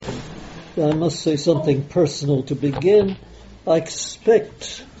I must say something personal to begin. I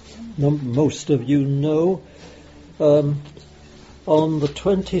expect most of you know, on the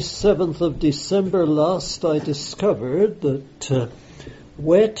 27th of December last, I discovered that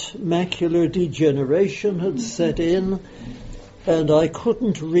wet macular degeneration had set in, and I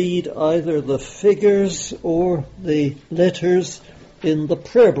couldn't read either the figures or the letters in the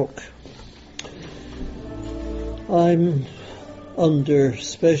prayer book. I'm under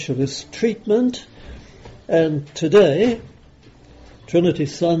specialist treatment, and today, Trinity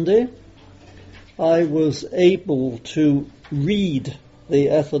Sunday, I was able to read the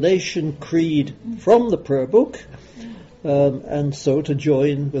Athanasian Creed from the prayer book, and so to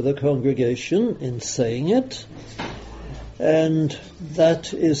join with the congregation in saying it. And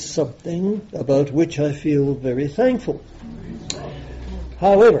that is something about which I feel very thankful.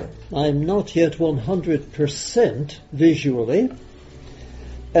 However, I'm not yet 100% visually,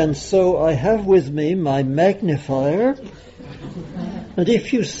 and so I have with me my magnifier, and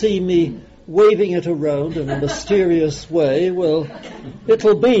if you see me waving it around in a mysterious way, well,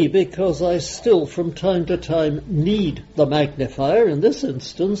 it'll be because I still from time to time need the magnifier, in this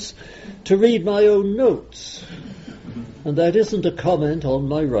instance, to read my own notes. And that isn't a comment on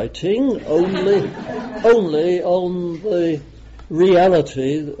my writing, only on the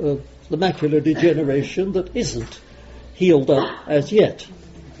reality of the macular degeneration that isn't healed up as yet.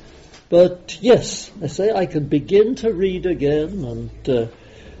 But yes, I say I can begin to read again, and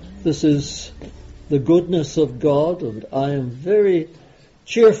this is the goodness of God, and I am very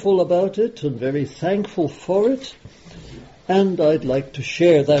cheerful about it and very thankful for it, and I'd like to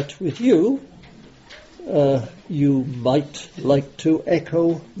share that with you. You might like to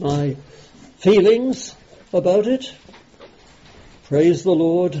echo my feelings about it. Praise the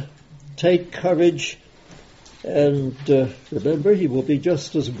Lord, take courage, and remember, He will be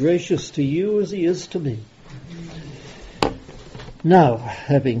just as gracious to you as He is to me. Now,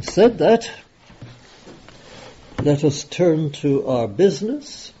 having said that, let us turn to our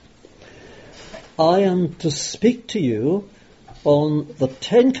business. I am to speak to you on the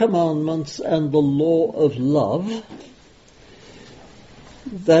Ten Commandments and the law of love.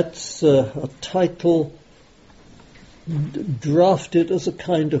 That's a title drafted as a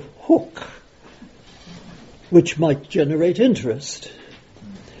kind of hook, which might generate interest.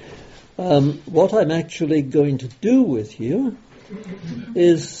 What I'm actually going to do with you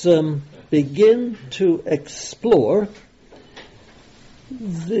is begin to explore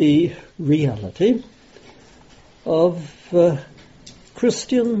the reality of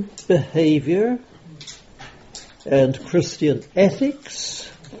Christian behavior and Christian ethics,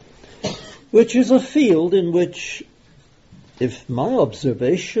 which is a field in which, if my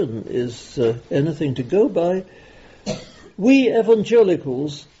observation is anything to go by, we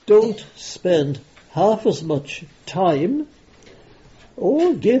evangelicals don't spend half as much time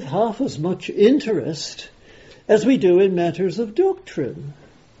or give half as much interest as we do in matters of doctrine.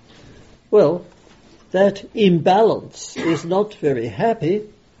 Well, that imbalance is not very happy.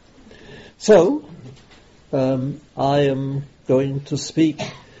 So, I am going to speak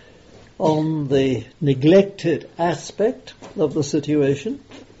on the neglected aspect of the situation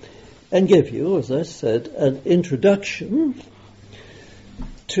and give you, as I said, an introduction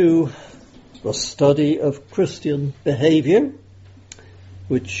to the study of Christian behavior,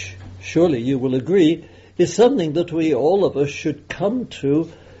 which surely you will agree is something that we all of us should come to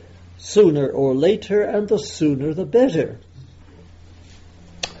sooner or later, and the sooner the better.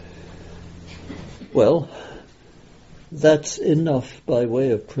 Well, that's enough by way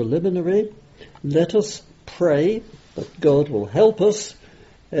of preliminary. Let us pray that God will help us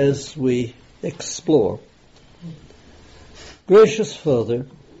as we explore. Gracious Father,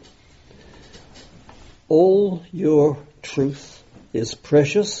 all your truth is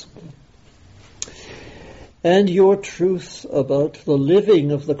precious, and your truth about the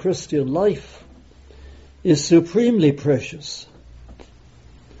living of the Christian life is supremely precious.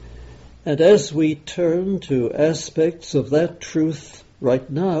 And as we turn to aspects of that truth right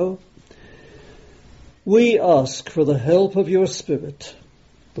now, we ask for the help of your Spirit,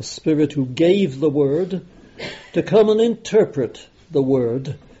 the Spirit who gave the Word, to come and interpret the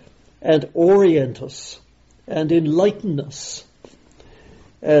Word and orient us and enlighten us,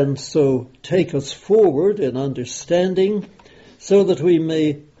 and so take us forward in understanding so that we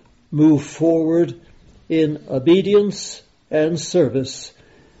may move forward in obedience and service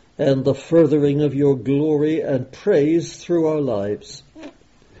and the furthering of your glory and praise through our lives.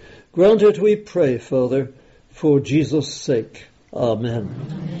 Grant it, we pray, Father, for Jesus' sake.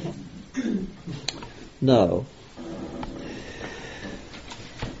 Amen. Now,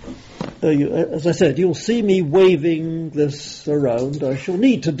 as I said, you'll see me waving this around. I shall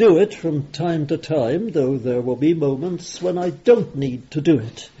need to do it from time to time, though there will be moments when I don't need to do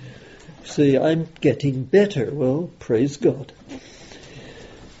it. See, I'm getting better. Well, praise God.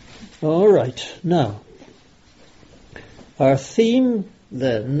 All right, now, our theme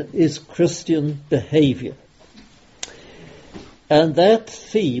then is Christian behavior. And that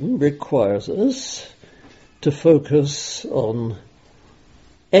theme requires us to focus on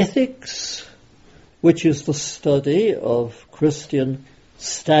ethics, which is the study of Christian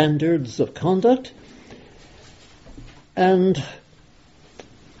standards of conduct. And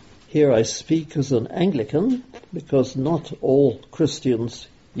here I speak as an Anglican, because not all Christians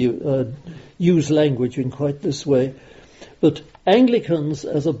use language in quite this way. But Anglicans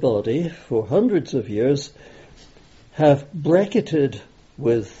as a body, for hundreds of years, have bracketed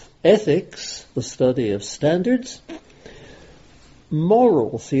with ethics, the study of standards,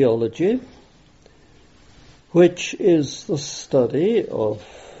 moral theology, which is the study of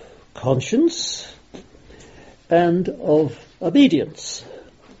conscience and of obedience.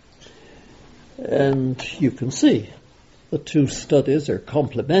 And you can see the two studies are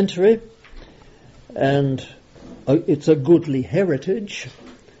complementary, and it's a goodly heritage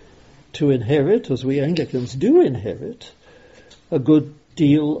to inherit, as we Anglicans do inherit, a good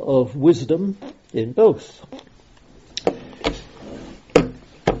deal of wisdom in both.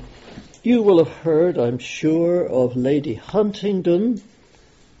 You will have heard, I'm sure, of Lady Huntingdon,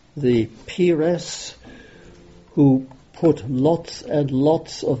 the peeress who put lots and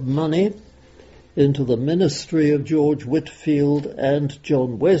lots of money into the ministry of George Whitefield and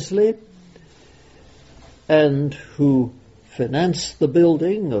John Wesley, and who financed the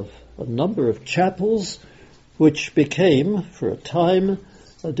building of a number of chapels, which became, for a time,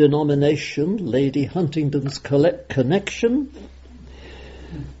 a denomination, Lady Huntingdon's Connection.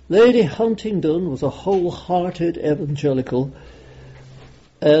 Lady Huntingdon was a wholehearted evangelical,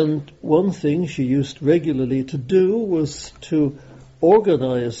 and one thing she used regularly to do was to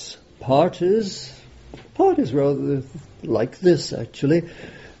organize parties rather like this actually,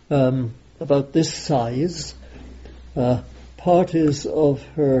 about this size, parties of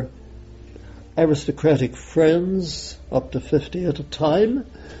her aristocratic friends, up to 50 at a time,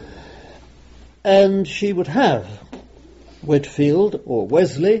 and she would have Whitefield or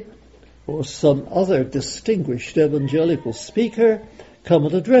Wesley or some other distinguished evangelical speaker come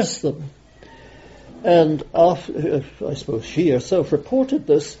and address them. And after, I suppose she herself reported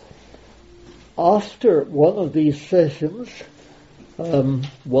this, after one of these sessions,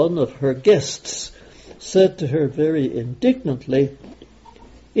 one of her guests said to her very indignantly,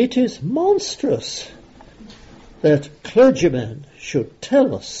 "It is monstrous that clergymen should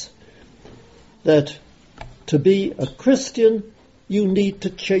tell us that to be a Christian you need to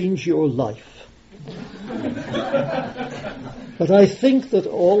change your life." But I think that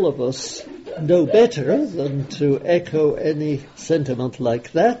all of us know better than to echo any sentiment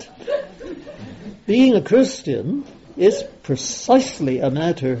like that. Being a Christian is precisely a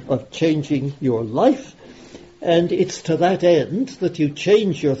matter of changing your life, and it's to that end that you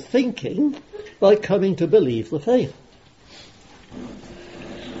change your thinking by coming to believe the faith.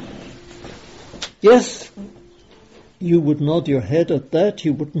 Yes, you would nod your head at that.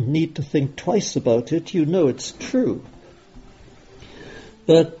 You wouldn't need to think twice about it. You know it's true.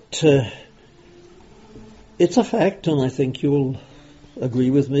 But it's a fact, and I think you'll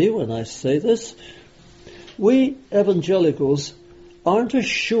agree with me when I say this. We evangelicals aren't as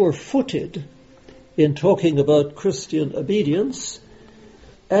sure-footed in talking about Christian obedience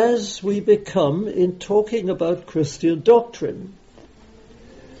as we become in talking about Christian doctrine.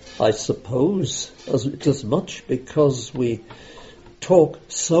 I suppose it's as much because we talk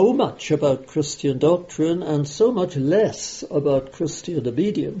so much about Christian doctrine and so much less about Christian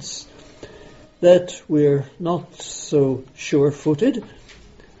obedience that we're not so sure-footed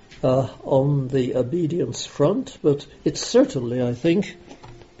on the obedience front, but it certainly, I think,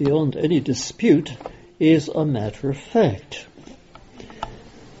 beyond any dispute, is a matter of fact.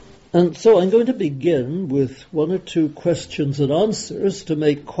 And so I'm going to begin with one or two questions and answers to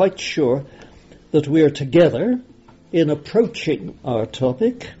make quite sure that we are together in approaching our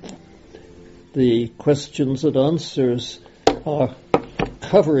topic. The questions and answers are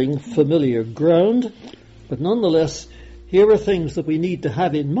covering familiar ground, but nonetheless, here are things that we need to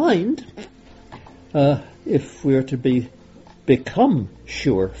have in mind if we're to become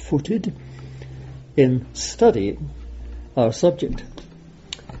sure-footed in studying our subject.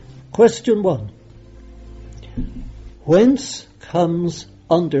 Question 1. Whence comes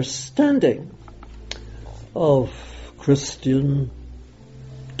understanding of Christian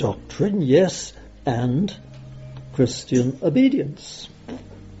doctrine, yes, and Christian obedience?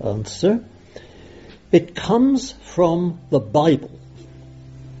 Answer: it comes from the Bible.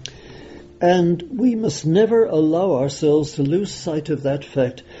 And we must never allow ourselves to lose sight of that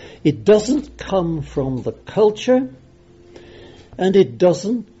fact. It doesn't come from the culture, and it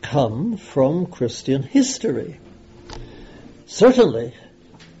doesn't come from Christian history. Certainly,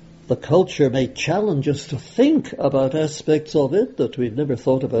 the culture may challenge us to think about aspects of it that we've never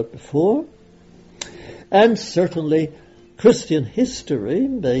thought about before. And certainly, Christian history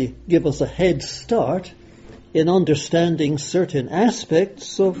may give us a head start in understanding certain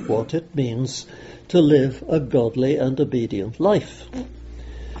aspects of what it means to live a godly and obedient life.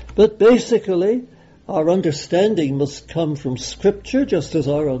 But basically, our understanding must come from Scripture, just as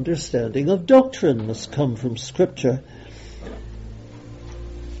our understanding of doctrine must come from Scripture.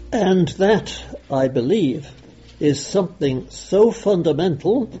 And that, I believe, is something so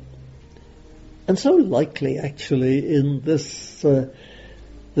fundamental and so likely, actually, in this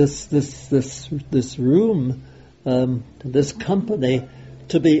room, this company,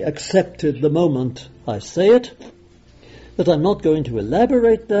 to be accepted the moment I say it. But I'm not going to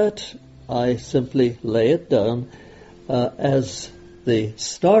elaborate that. I simply lay it down as the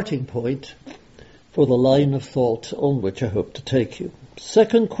starting point for the line of thought on which I hope to take you.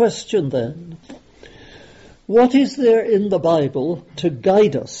 Second question then. What is there in the Bible to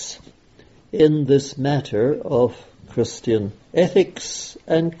guide us in this matter of Christian ethics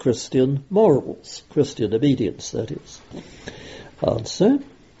and Christian morals, Christian obedience, that is? Answer: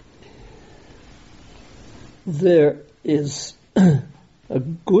 there is a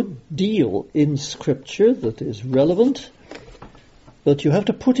good deal in Scripture that is relevant, but you have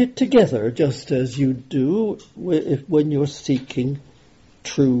to put it together just as you do when you're seeking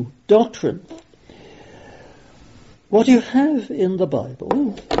true doctrine. What you have in the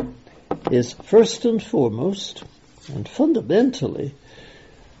Bible is first and foremost and fundamentally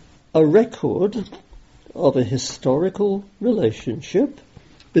a record of a historical relationship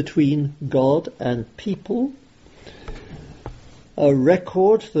between God and people, a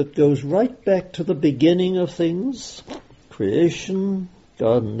record that goes right back to the beginning of things, creation,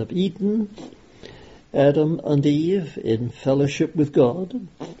 Garden of Eden, Adam and Eve in fellowship with God.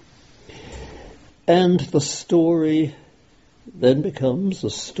 And the story then becomes a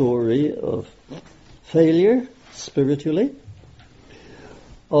story of failure spiritually,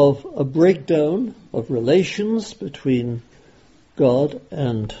 of a breakdown of relations between God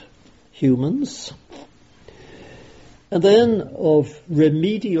and humans, and then of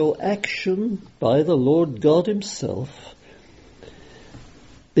remedial action by the Lord God Himself,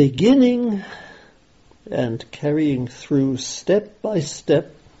 beginning and carrying through step by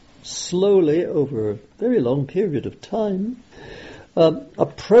step, slowly over a very long period of time, a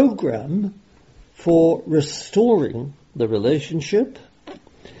program for restoring the relationship,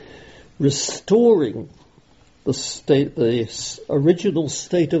 restoring the original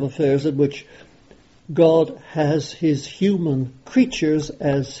state of affairs in which God has His human creatures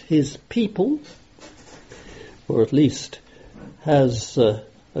as His people, or at least has a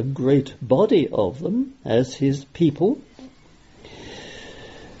great body of them as His people.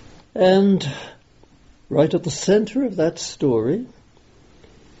 And right at the center of that story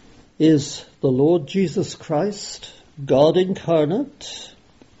is the Lord Jesus Christ, God incarnate,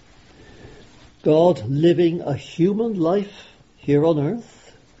 God living a human life here on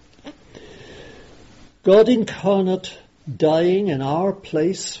earth, God incarnate dying in our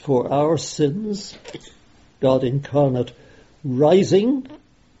place for our sins, God incarnate rising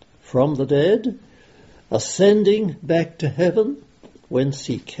from the dead, ascending back to heaven, whence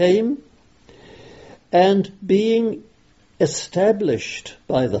He came, and being established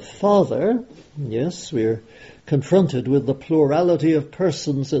by the Father. Yes, we're confronted with the plurality of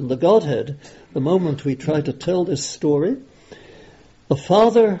persons in the Godhead the moment we try to tell this story. The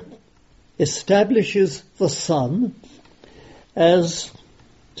Father establishes the Son as,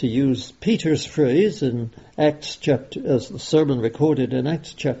 to use Peter's phrase in Acts chapter, as the sermon recorded in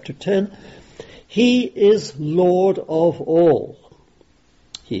Acts chapter 10, He is Lord of all.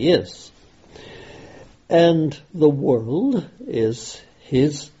 He is. And the world is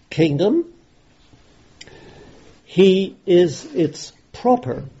His kingdom. He is its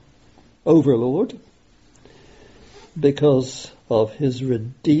proper overlord because of His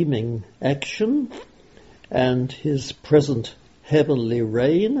redeeming action and His present heavenly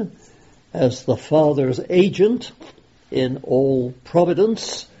reign as the Father's agent in all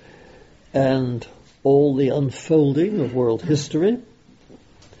providence and all the unfolding of world history.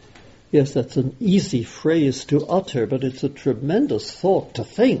 Yes, that's an easy phrase to utter, but it's a tremendous thought to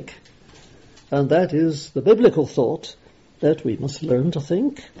think. And that is the biblical thought that we must learn to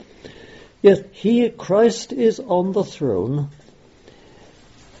think. Yet Christ is on the throne,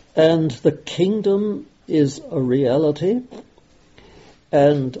 and the kingdom is a reality,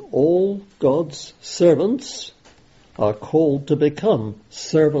 and all God's servants are called to become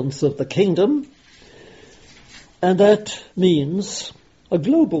servants of the kingdom, and that means a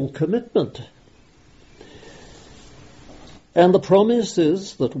global commitment. And the promise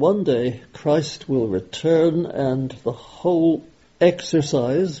is that one day Christ will return and the whole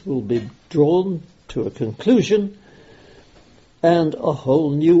exercise will be drawn to a conclusion, and a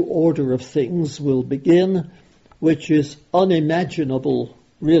whole new order of things will begin, which is unimaginable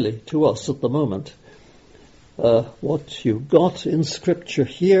really to us at the moment. What you got in Scripture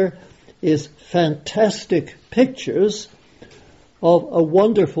here is fantastic pictures of a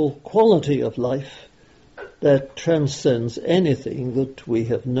wonderful quality of life that transcends anything that we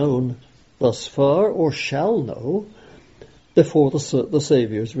have known thus far or shall know before the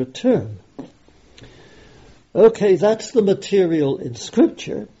Saviour's return. Okay, that's the material in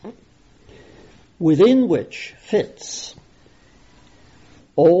Scripture within which fits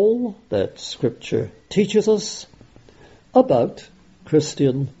all that Scripture teaches us about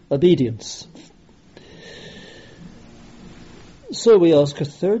Christian obedience. So we ask a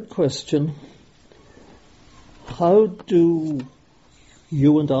third question: how do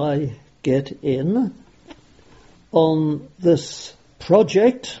you and I get in on this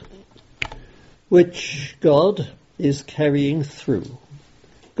project which God is carrying through?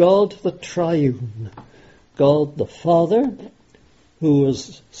 God the Triune, God the Father, who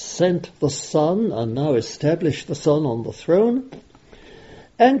has sent the Son and now established the Son on the throne,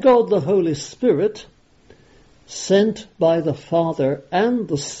 and God the Holy Spirit, sent by the Father and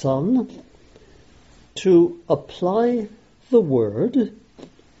the Son to apply the Word,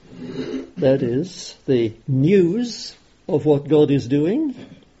 that is, the news of what God is doing,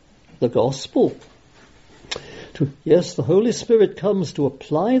 the gospel. Yes, the Holy Spirit comes to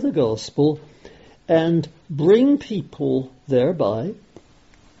apply the gospel and bring people thereby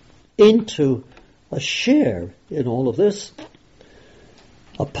into a share in all of this,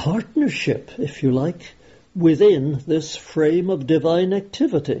 a partnership, if you like, within this frame of divine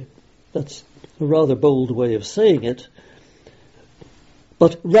activity. That's a rather bold way of saying it,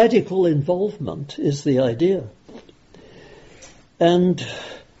 but radical involvement is the idea. And,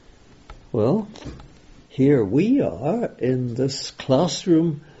 well, here we are in this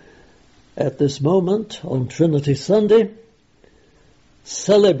classroom at this moment on Trinity Sunday,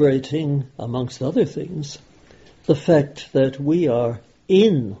 celebrating, amongst other things, the fact that we are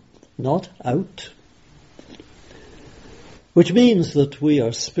in, not out, which means that we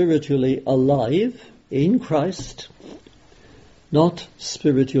are spiritually alive in Christ, not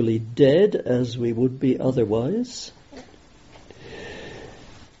spiritually dead as we would be otherwise,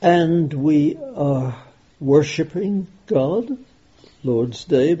 and we are worshipping God Lord's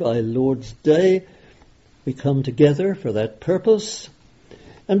Day by Lord's Day. We come together for that purpose,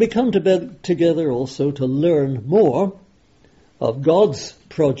 and we come together also to learn more of God's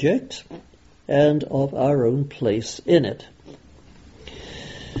project and of our own place in it.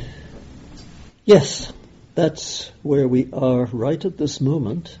 Yes, that's where we are right at this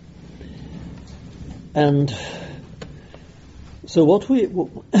moment. And so what we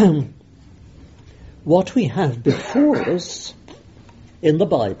have before us in the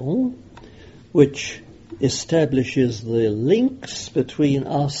Bible, which establishes the links between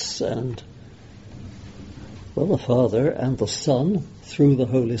us and, well, the Father and the Son through the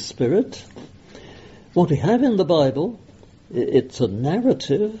Holy Spirit. What we have in the Bible, it's a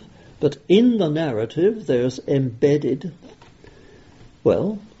narrative, but in the narrative there's embedded,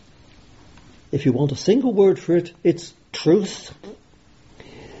 well, if you want a single word for it, it's truth.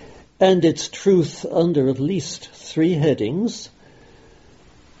 And it's truth under at least three headings.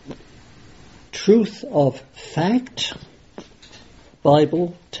 Truth of fact.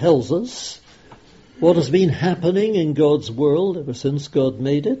 Bible tells us what has been happening in God's world ever since God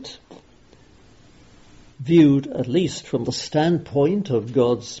made it, viewed at least from the standpoint of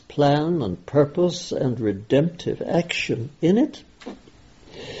God's plan and purpose and redemptive action in it.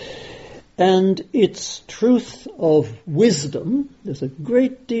 And its truth of wisdom. There's a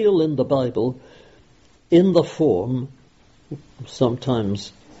great deal in the Bible in the form,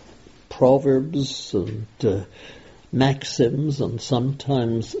 sometimes proverbs and maxims, and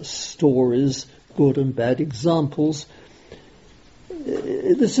sometimes stories, good and bad examples.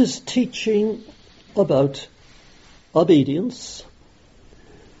 This is teaching about obedience,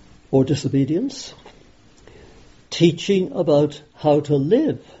 or disobedience, teaching about how to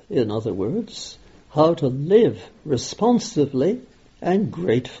live, in other words, how to live responsively and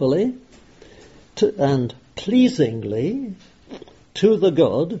gratefully and pleasingly to the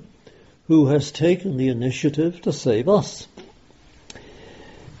God who has taken the initiative to save us.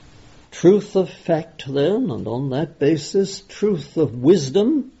 Truth of fact then, and on that basis, truth of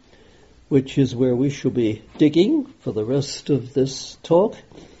wisdom, which is where we shall be digging for the rest of this talk.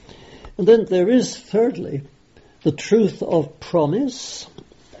 And then there is, thirdly, the truth of promise.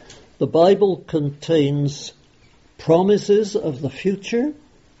 The Bible contains promises of the future,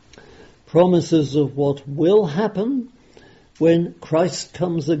 promises of what will happen when Christ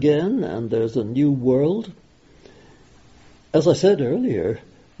comes again and there's a new world. As I said earlier,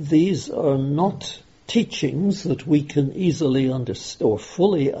 these are not teachings that we can easily or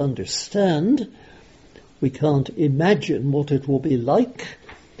fully understand. We can't imagine what it will be like,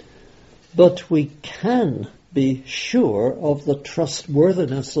 but we can be sure of the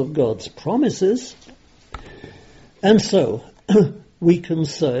trustworthiness of God's promises. And so we can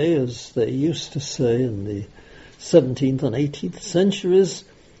say, as they used to say in the 17th and 18th centuries,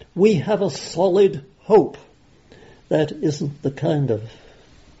 we have a solid hope. That isn't the kind of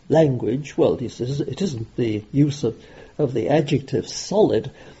language, well, it isn't the use of the adjective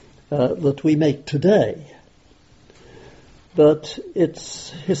solid that we make today. But it's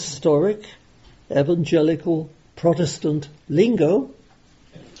historic, evangelical, Protestant lingo,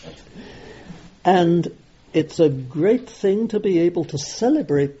 and it's a great thing to be able to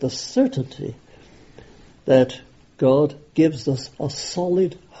celebrate the certainty that God gives us a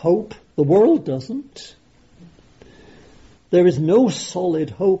solid hope. The world doesn't. There is no solid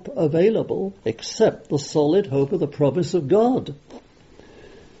hope available except the solid hope of the promise of God.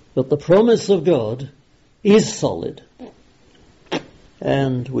 But the promise of God is solid.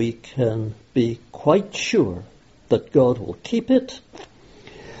 And we can be quite sure that God will keep it,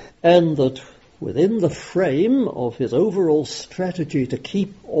 and that within the frame of his overall strategy to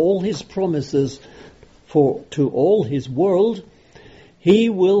keep all his promises to all his world, he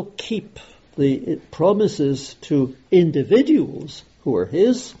will keep the promises to individuals who are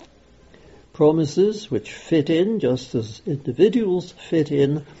his, promises which fit in just as individuals fit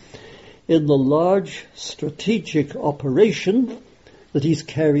in the large strategic operation that he's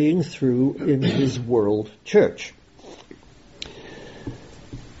carrying through in his world church.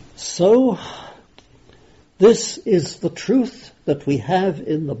 So, this is the truth that we have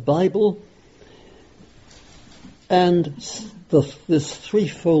in the Bible, and this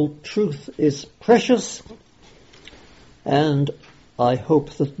threefold truth is precious, and I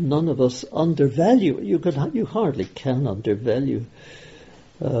hope that none of us undervalue. You hardly can undervalue,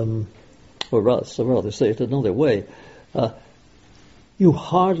 or rather say it another way. You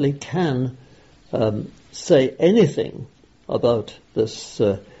hardly can say anything about this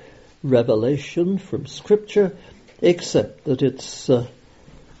revelation from Scripture except that it's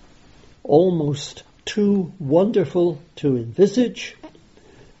almost too wonderful to envisage.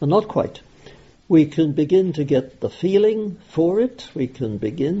 And not quite. We can begin to get the feeling for it. We can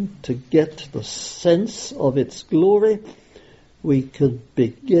begin to get the sense of its glory. We can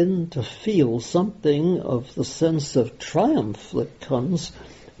begin to feel something of the sense of triumph that comes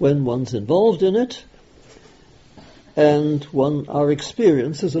when one's involved in it. And our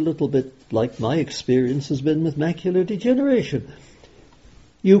experience is a little bit like my experience has been with macular degeneration.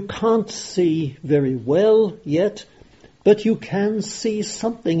 You can't see very well yet, but you can see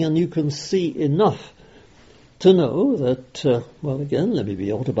something, and you can see enough to know that, again, let me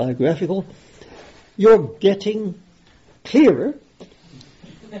be autobiographical, you're getting clearer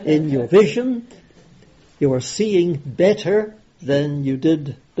in your vision. You are seeing better than you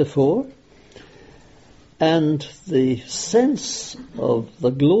did before. And the sense of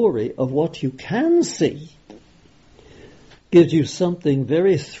the glory of what you can see gives you something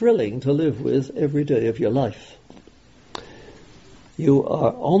very thrilling to live with every day of your life. You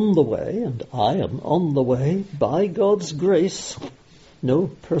are on the way, and I am on the way, by God's grace. No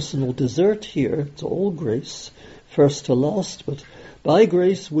personal desert here, it's all grace, first to last, but by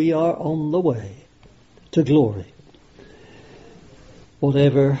grace we are on the way to glory.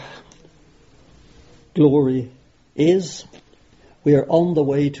 Whatever glory is, we are on the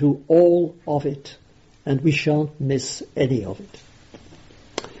way to all of it, and we shan't miss any of it.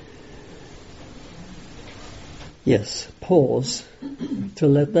 Yes, pause to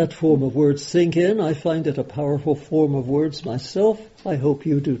let that form of words sink in. I find it a powerful form of words myself. I hope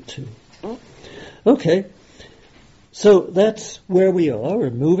you do too. Okay, so that's where we are. We're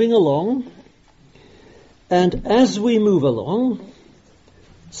moving along. And as we move along,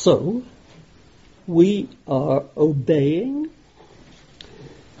 So, we are obeying,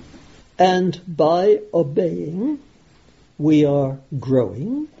 and by obeying, we are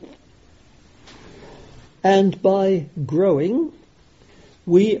growing, and by growing,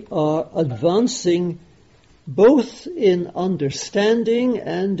 we are advancing both in understanding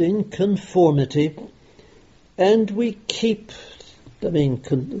and in conformity, and we keep,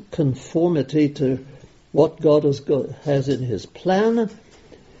 conformity to what God has in His plan.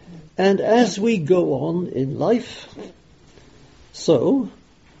 And as we go on in life, so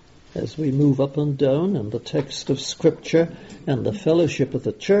as we move up and down in the text of Scripture and the fellowship of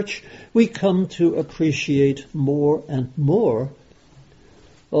the church, we come to appreciate more and more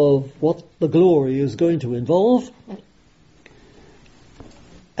of what the glory is going to involve.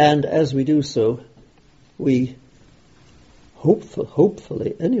 And as we do so, we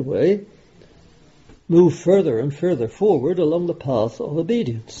hopefully anyway, move further and further forward along the path of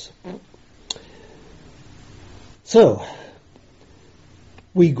obedience. So,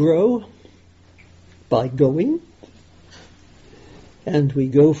 we grow by going, and we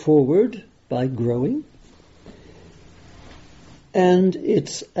go forward by growing. And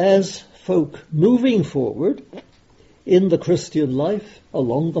it's as folk moving forward in the Christian life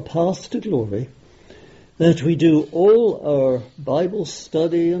along the path to glory that we do all our Bible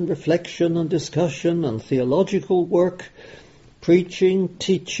study and reflection and discussion and theological work, preaching,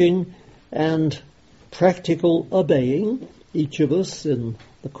 teaching, and practical obeying, each of us in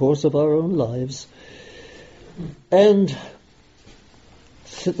the course of our own lives. And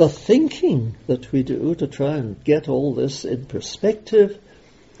the thinking that we do to try and get all this in perspective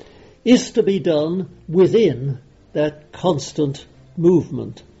is to be done within that constant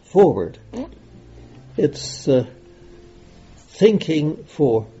movement forward. It's thinking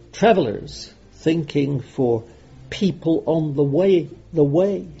for travelers, thinking for people on the way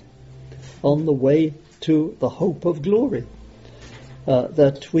to the hope of glory,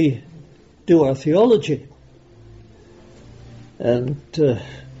 that we do our theology. And,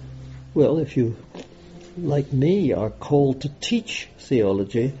 if you, like me, are called to teach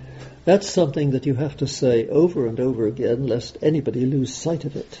theology, that's something that you have to say over and over again, lest anybody lose sight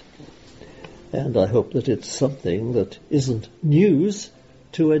of it. And I hope that it's something that isn't news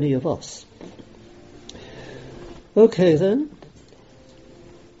to any of us. Okay, then.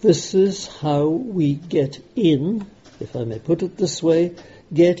 This is how we get in, if I may put it this way,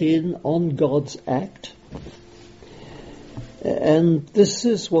 get in on God's act. And this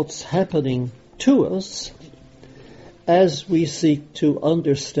is what's happening to us as we seek to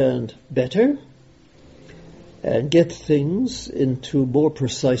understand better and get things into more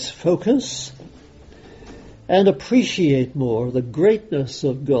precise focus and appreciate more the greatness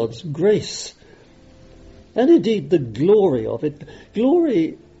of God's grace and indeed the glory of it.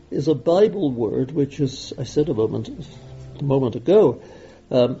 Glory is a Bible word which, as I said a moment ago,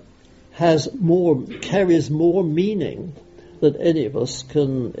 carries more meaning than any of us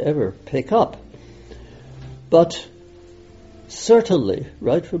can ever pick up. But certainly,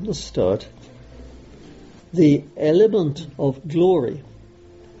 right from the start, the element of glory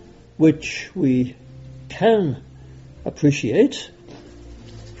which we can appreciate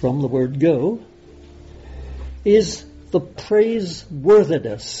from the word go is the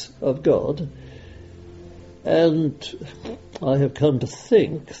praiseworthiness of God. And I have come to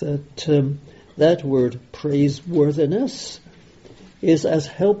think that that word praiseworthiness is as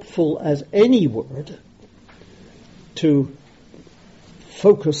helpful as any word to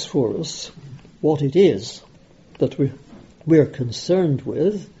focus for us what it is that we're concerned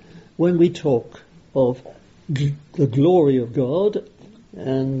with when we talk of the glory of God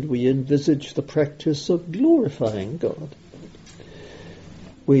and we envisage the practice of glorifying God.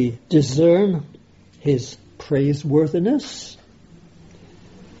 We discern His praiseworthiness,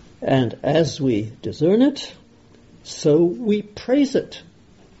 and as we discern it, so we praise it.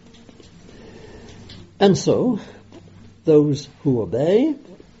 And so, those who obey,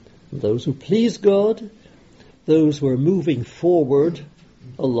 those who please God, those who are moving forward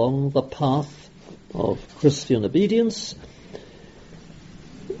along the path of Christian obedience,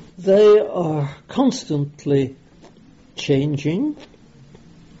 they are constantly changing,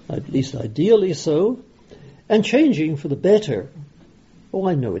 at least ideally so, and changing for the better. Oh,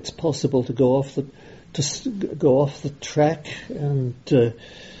 I know it's possible to go off the track and,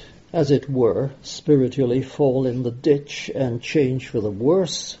 as it were, spiritually fall in the ditch and change for the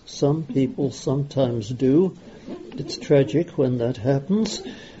worse. Some people sometimes do. It's tragic when that happens.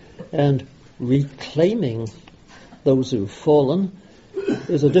 And reclaiming those who've fallen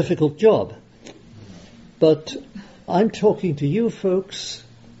is a difficult job. But I'm talking to you folks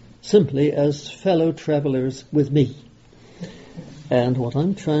simply as fellow travelers with me. And what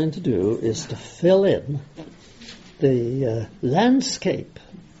I'm trying to do is to fill in the landscape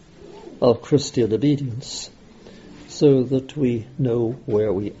of Christian obedience so that we know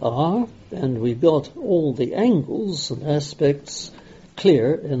where we are and we've got all the angles and aspects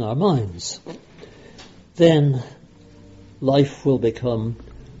clear in our minds. Then life will become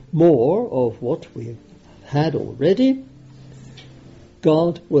more of what we've had already.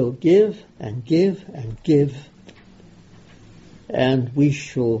 God will give and give and give, and we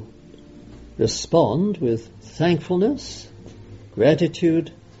shall respond with thankfulness,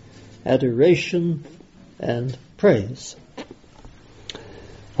 gratitude, adoration, and praise.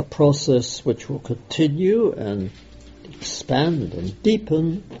 A process which will continue and expand and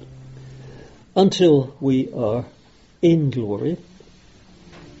deepen until we are in glory,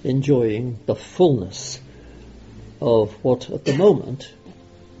 enjoying the fullness of what at the moment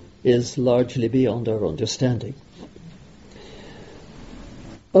is largely beyond our understanding.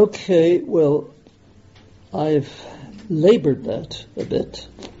 Okay, well, I've labored that a bit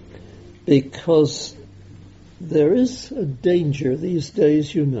because there is a danger these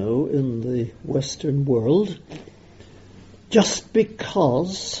days, you know, in the Western world, just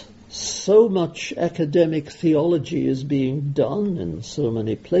because so much academic theology is being done in so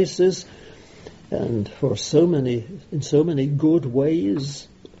many places and in so many good ways.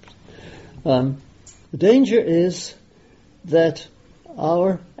 The danger is that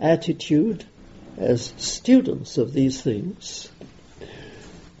our attitude as students of these things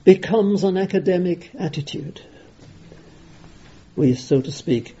becomes an academic attitude. We, so to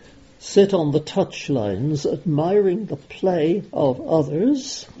speak, sit on the touchlines admiring the play of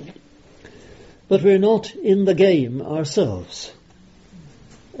others, but we're not in the game ourselves.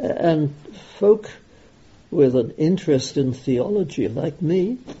 And folk with an interest in theology like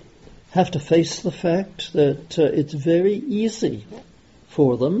me have to face the fact that it's very easy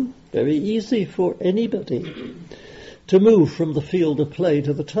for them, very easy for anybody to move from the field of play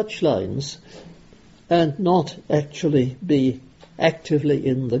to the touchlines and not actually be actively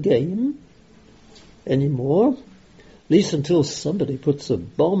in the game anymore, at least until somebody puts a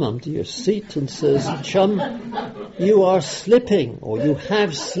bomb under your seat and says, "Chum, you are slipping," or "You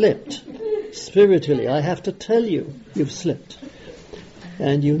have slipped. Spiritually, I have to tell you, you've slipped.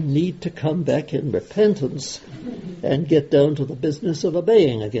 And you need to come back in repentance and get down to the business of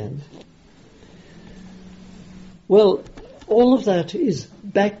obeying again." Well, all of that is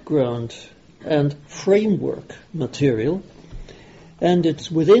background and framework material, and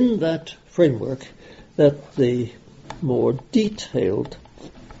it's within that framework that the more detailed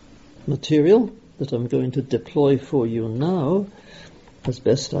material that I'm going to deploy for you now, as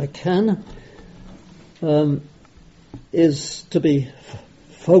best I can, is to be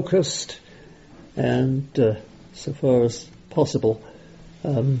focused and, so far as possible,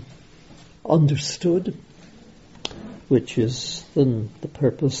 understood, which is then the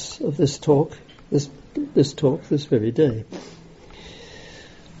purpose of this talk, this very day.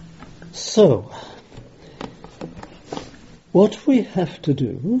 So, what we have to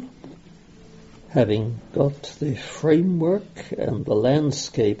do, having got the framework and the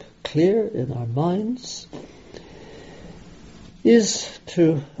landscape clear in our minds, is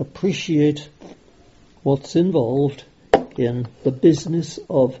to appreciate what's involved in the business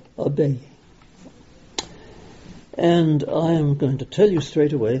of obeying. And I am going to tell you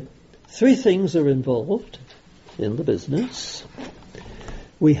straight away, 3 things are involved in the business.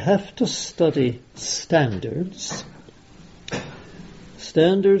 We have to study standards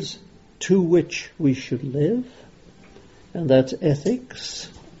to which we should live, and that's ethics.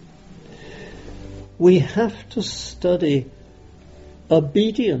 We have to study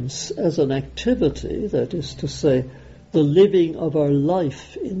obedience as an activity, that is to say, the living of our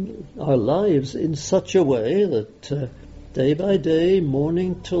lives in such a way that day by day,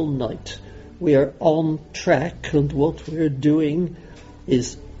 morning till night, we are on track, and what we're doing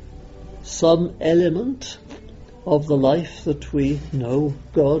is some element of the life that we know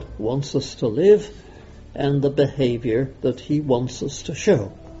God wants us to live and the behavior that He wants us to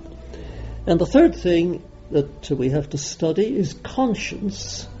show. And the third thing that we have to study is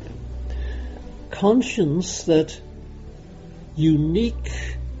conscience. Conscience, that unique,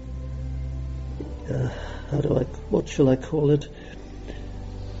 what shall I call it?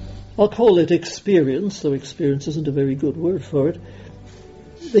 I'll call it experience, though experience isn't a very good word for it.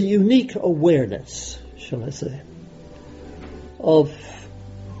 The unique awareness, shall I say, of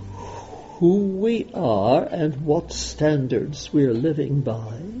who we are and what standards we're living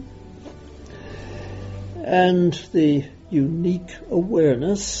by, and the unique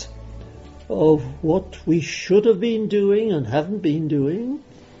awareness of what we should have been doing and haven't been doing,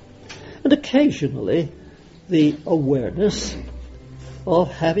 and occasionally the awareness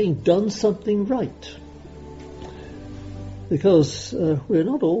of having done something right. Because we're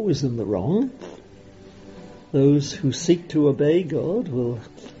not always in the wrong. Those who seek to obey God will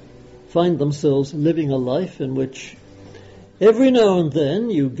find themselves living a life in which every now and then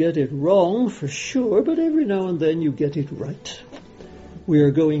you get it wrong for sure, but every now and then you get it right. We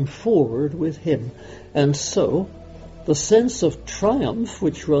are going forward with Him. And so the sense of triumph,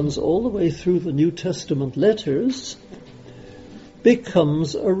 which runs all the way through the New Testament letters,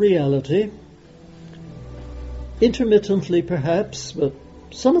 becomes a reality, intermittently perhaps, but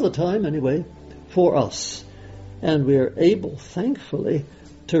some of the time anyway, for us. And we are able, thankfully,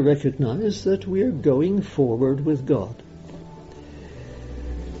 to recognize that we are going forward with God.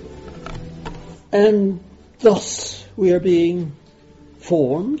 And thus we are being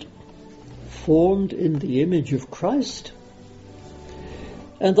formed in the image of Christ,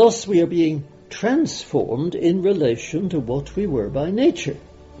 and thus we are being transformed in relation to what we were by nature.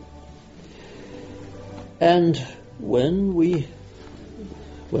 And when we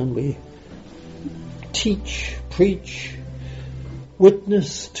teach, preach,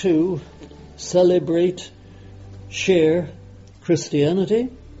 witness to, celebrate, share Christianity,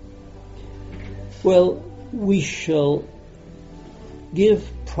 well, we shall give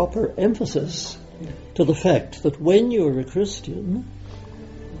proper emphasis to the fact that when you're a Christian,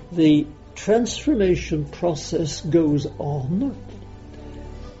 the transformation process goes on,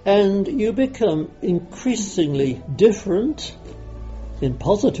 and you become increasingly different in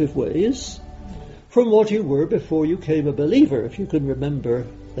positive ways from what you were before you became a believer, if you can remember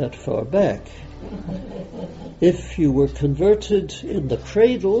that far back. If you were converted in the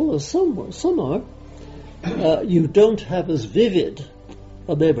cradle, as some are, you don't have as vivid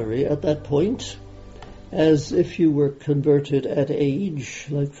a memory at that point as if you were converted at age,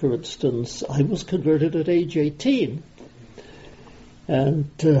 like for instance, I was converted at age 18. And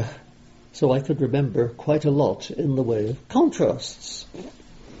so I could remember quite a lot in the way of contrasts.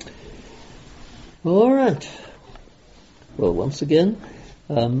 All right. Well, once again,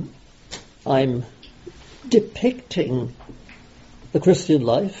 I'm depicting the Christian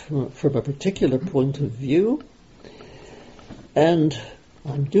life from a particular point of view, and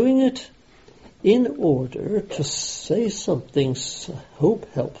I'm doing it in order to say something, I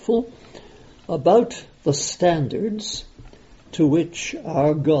hope, helpful about the standards to which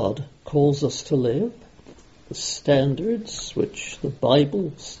our God calls us to live, the standards which the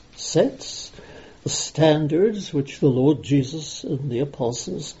Bible sets, the standards which the Lord Jesus and the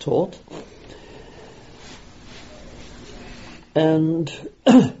apostles taught. And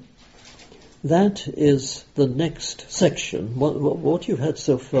that is the next section. What you've had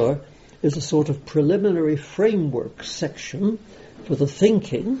so far is a sort of preliminary framework section for the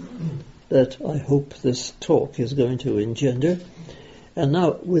thinking that I hope this talk is going to engender. And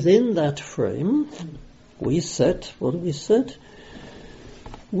now, within that frame, we set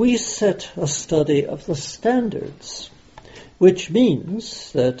a study of the standards, which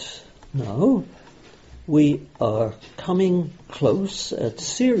means that now we are coming close, and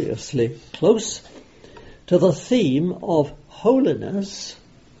seriously close, to the theme of holiness,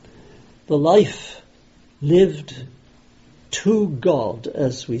 the life lived to God,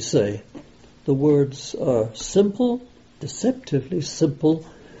 as we say. The words are simple, deceptively simple.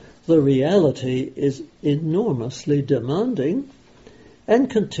 The reality is enormously demanding, and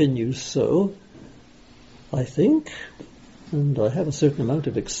continues so, I think, and I have a certain amount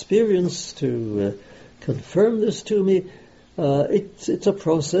of experience to confirm this to me. It's a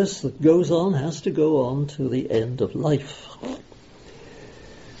process that goes on, has to go on to the end of life.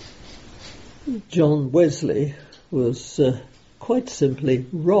 John Wesley was quite simply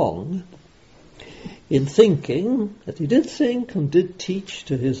wrong in thinking that he did think and did teach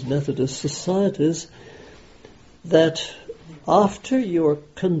to his Methodist societies that after you're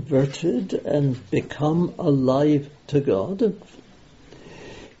converted and become alive to God,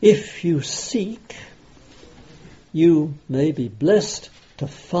 if you seek, you may be blessed to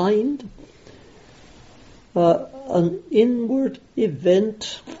find an inward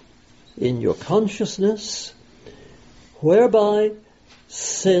event in your consciousness whereby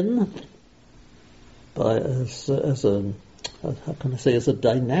sin, as a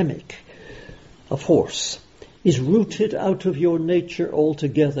dynamic, a force, is rooted out of your nature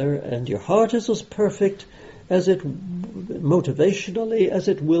altogether, and your heart is as perfect as it motivationally as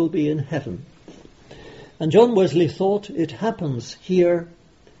it will be in heaven. And John Wesley thought it happens here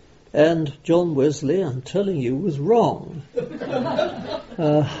And John Wesley, I'm telling you, was wrong,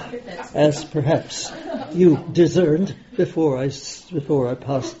 as perhaps you discerned before I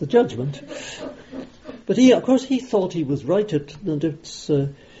passed the judgment. But of course, he thought he was right, and it's a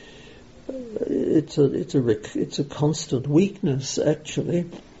constant weakness, actually,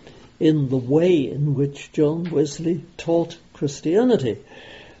 in the way in which John Wesley taught Christianity.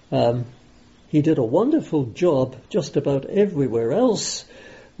 He did a wonderful job just about everywhere else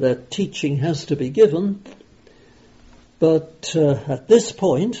that teaching has to be given, but at this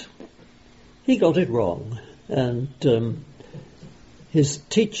point he got it wrong, and his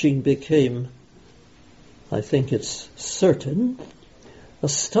teaching became, I think it's certain, a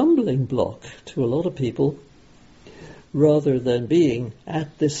stumbling block to a lot of people, rather than being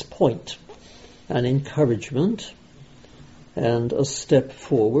at this point an encouragement and a step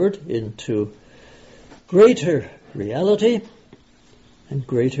forward into greater reality and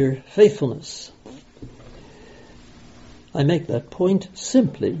greater faithfulness. I make that point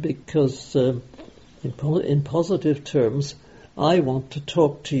simply because in positive terms I want to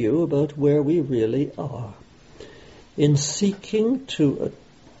talk to you about where we really are. In seeking to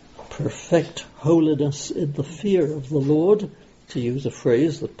perfect holiness in the fear of the Lord, to use a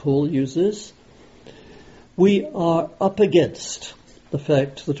phrase that Paul uses, we are up against the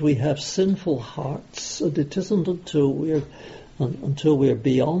fact that we have sinful hearts, and it isn't until we're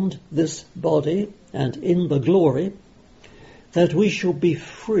beyond this body and in the glory that we shall be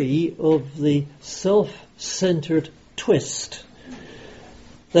free of the self-centered twist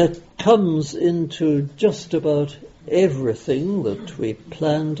that comes into just about everything that we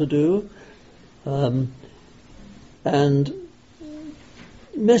plan to do, and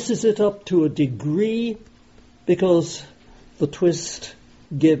messes it up to a degree, because the twist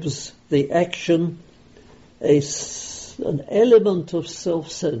gives the action an element of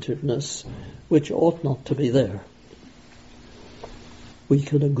self-centeredness which ought not to be there. We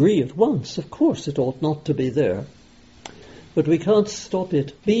can agree at once, of course it ought not to be there, but we can't stop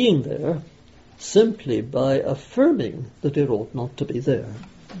it being there simply by affirming that it ought not to be there.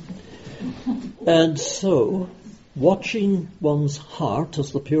 And so, watching one's heart,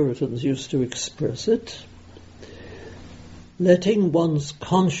 as the Puritans used to express it, letting one's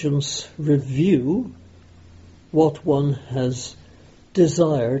conscience review what one has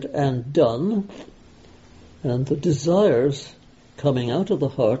desired and done, and the desires coming out of the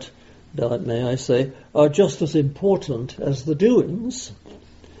heart, may I say, are just as important as the doings.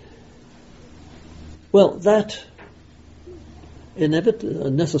 Well, that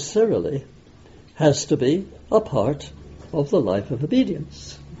necessarily has to be a part of the life of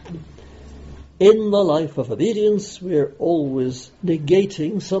obedience. In the life of obedience, we're always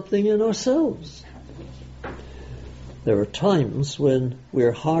negating something in ourselves. There are times when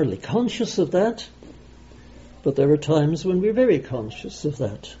we're hardly conscious of that, but there are times when we're very conscious of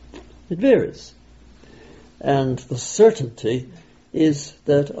that. It varies. And the certainty is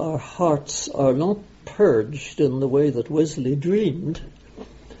that our hearts are not purged in the way that Wesley dreamed,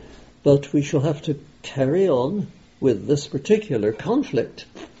 but we shall have to carry on with this particular conflict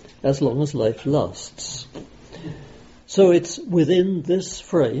as long as life lasts. So it's within this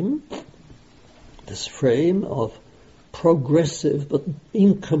frame of progressive but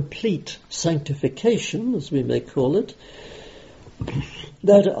incomplete sanctification, as we may call it,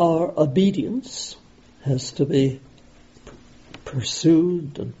 that our obedience has to be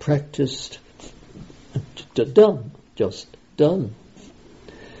pursued and practiced and done, just done.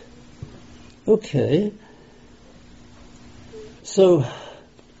 Okay, so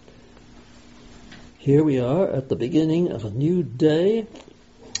here we are at the beginning of a new day.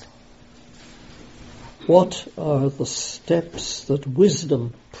 What are the steps that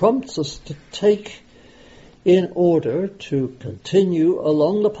wisdom prompts us to take in order to continue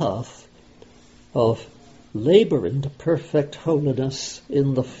along the path of laboring to perfect holiness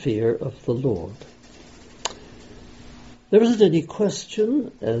in the fear of the Lord? There isn't any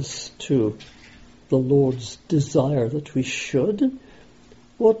question as to the Lord's desire that we should.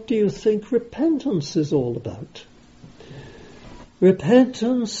 What do you think repentance is all about?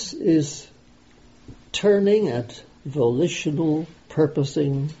 Repentance is turning at volitional,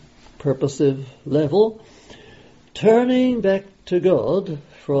 purposive level, turning back to God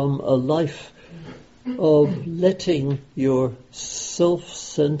from a life of letting your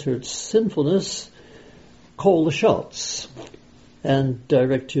self-centered sinfulness call the shots and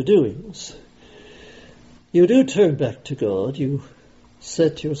direct your doings. You do turn back to God. You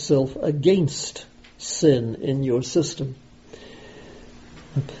set yourself against sin in your system.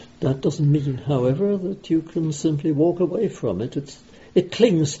 That doesn't mean, however, that you can simply walk away from it. it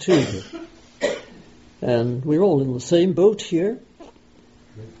clings to you. And we're all in the same boat here.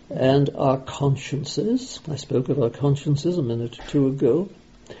 And our consciences, I spoke of our consciences a minute or two ago,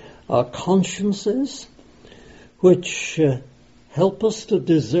 our consciences, which help us to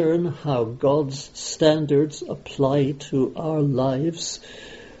discern how God's standards apply to our lives,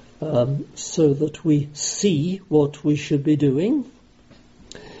 so that we see what we should be doing.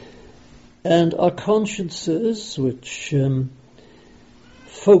 And our consciences, which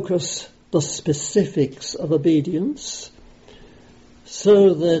focus the specifics of obedience,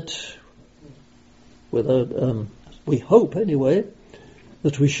 so that, without, we hope anyway,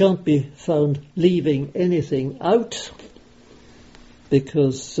 that we shan't be found leaving anything out,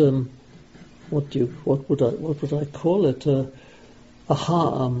 because what would I call it? A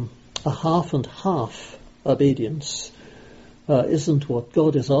half and half obedience isn't what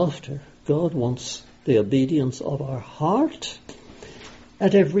God is after. God wants the obedience of our heart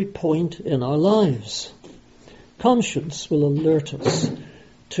at every point in our lives. Conscience will alert us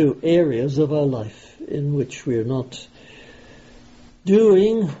to areas of our life in which we're not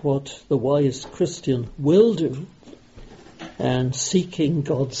doing what the wise Christian will do, and seeking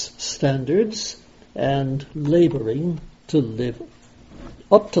God's standards and labouring to live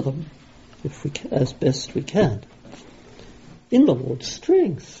up to them as best we can, in the Lord's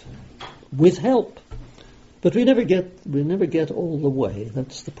strength, with help. But we never get all the way.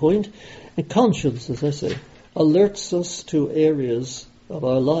 That's the point. And conscience, as I say, alerts us to areas of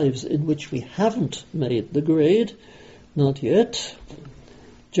our lives in which we haven't made the grade, not yet,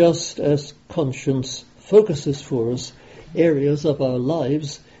 just as conscience focuses for us areas of our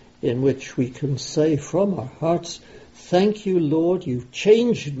lives in which we can say from our hearts, thank you, Lord, you've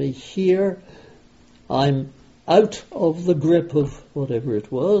changed me here. I'm out of the grip of whatever it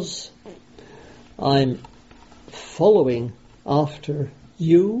was. I'm following after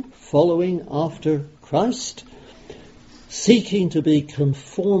you, following after Christ, seeking to be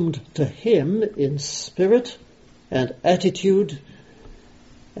conformed to him in spirit and attitude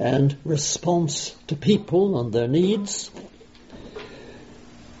and response to people and their needs.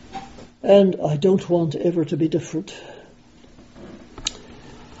 And I don't want ever to be different.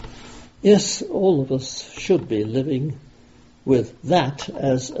 Yes, all of us should be living with that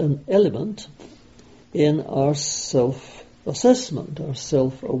as an element in our self-assessment, our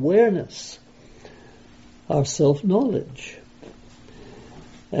self-awareness, our self-knowledge.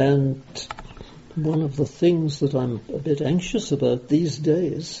 And one of the things that I'm a bit anxious about these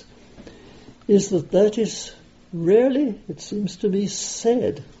days is that is rarely, it seems to me,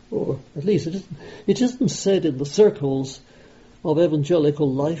 said, or at least it isn't said in the circles of evangelical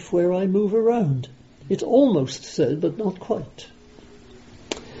life where I move around. It's almost said, but not quite.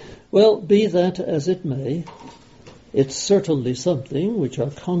 Well, be that as it may, it's certainly something which our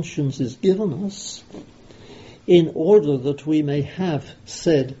conscience is given us in order that we may have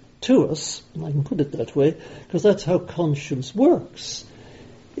said to us, and I can put it that way, because that's how conscience works.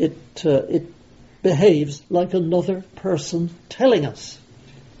 It behaves like another person telling us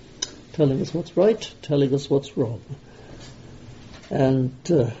what's right, telling us what's wrong. And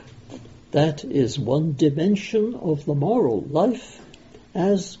that is one dimension of the moral life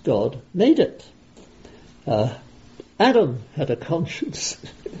as God made it. Adam had a conscience,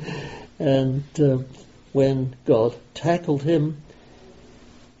 and when God tackled him,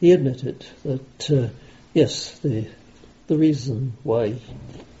 he admitted that, yes, the reason why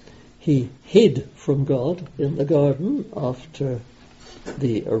he hid from God in the garden after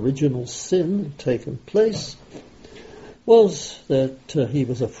the original sin had taken place was that he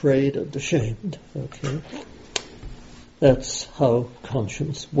was afraid and ashamed. Okay, that's how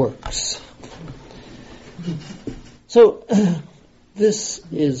conscience works. So this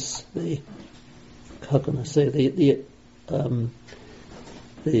is the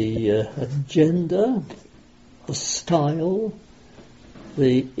agenda, the style,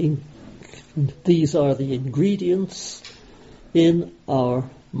 these are the ingredients in our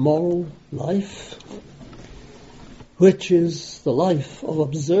moral life, which is the life of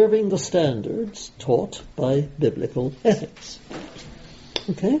observing the standards taught by biblical ethics.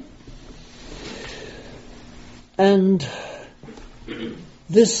 Okay? And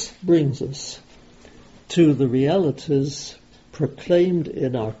this brings us to the realities proclaimed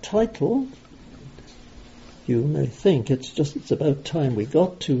in our title. You may think it's about time we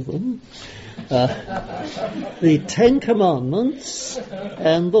got to them. The Ten Commandments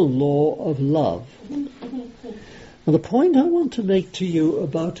and the Law of Love. Now, the point I want to make to you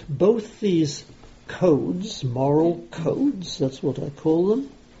about both these codes, moral codes, that's what I call them,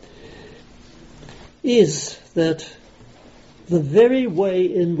 is that the very way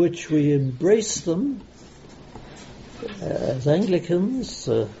in which we embrace them as Anglicans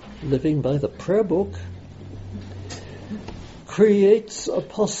living by the prayer book creates a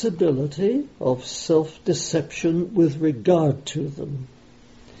possibility of self-deception with regard to them.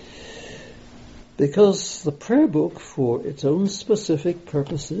 Because the prayer book, for its own specific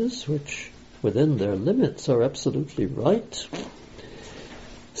purposes, which within their limits are absolutely right,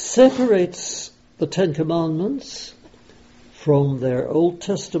 separates the Ten Commandments from their Old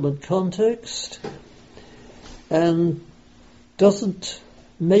Testament context and doesn't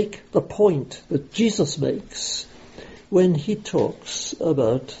make the point that Jesus makes when he talks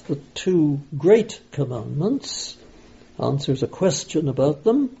about the two great commandments, answers a question about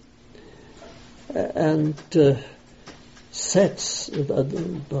them, and sets, by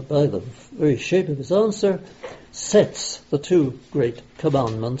the very shape of his answer, sets the two great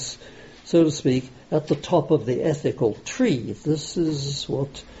commandments, so to speak, at the top of the ethical tree. This is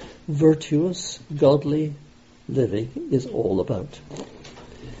what virtuous, godly living is all about.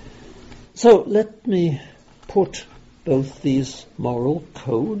 So let me put both these moral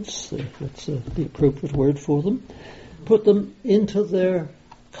codes, that's the appropriate word for them, put them into their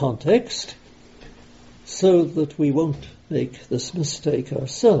context so that we won't make this mistake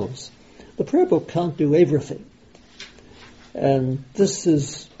ourselves. The prayer book can't do everything, and this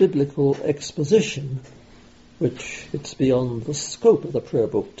is biblical exposition, which it's beyond the scope of the prayer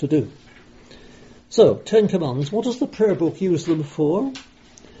book to do. So, Ten Commandments, what does the prayer book use them for?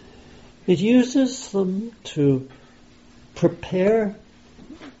 It uses them to prepare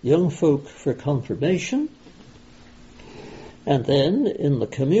young folk for confirmation, and then in the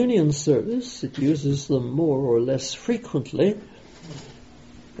communion service it uses them more or less frequently,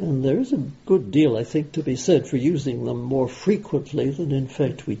 and there is a good deal, I think, to be said for using them more frequently than in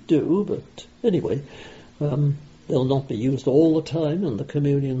fact we do, but anyway, they'll not be used all the time in the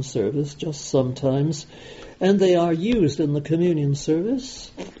communion service, just sometimes, and they are used in the communion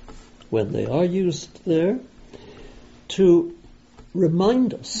service, when they are used there, to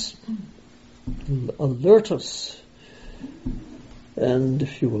remind us, alert us, and,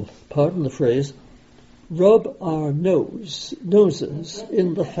 if you will pardon the phrase, rub our noses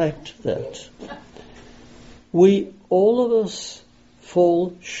in the fact that we, all of us,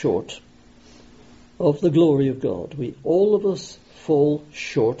 fall short of the glory of God. We, all of us, fall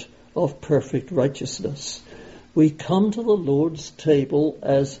short of perfect righteousness. We come to the Lord's table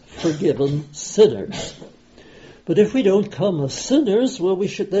as forgiven sinners. But if we don't come as sinners, well, we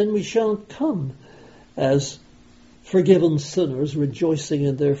shan't come as forgiven sinners rejoicing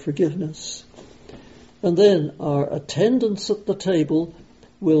in their forgiveness. And then our attendance at the table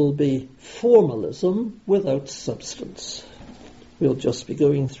will be formalism without substance. We'll just be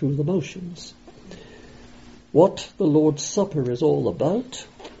going through the motions. What the Lord's Supper is all about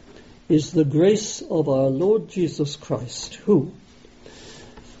is the grace of our Lord Jesus Christ, who,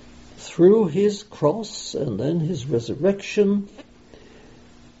 through his cross and then his resurrection,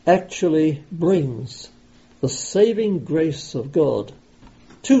 actually brings the saving grace of God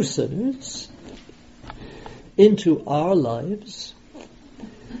to sinners into our lives,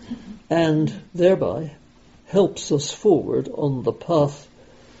 and thereby helps us forward on the path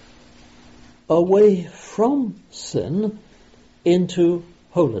away from sin into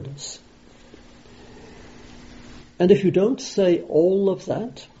holiness. And if you don't say all of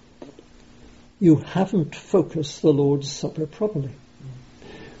that, you haven't focused the Lord's Supper properly.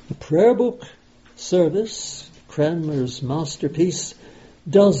 The prayer book service, Cranmer's masterpiece,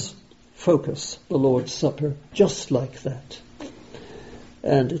 does focus the Lord's Supper just like that.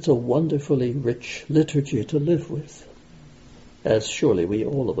 And it's a wonderfully rich liturgy to live with, as surely we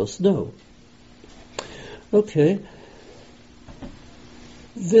all of us know. Okay,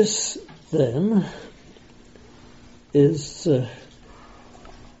 this then is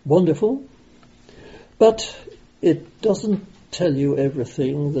wonderful, but it doesn't tell you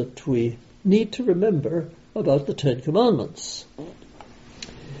everything that we need to remember about the Ten Commandments.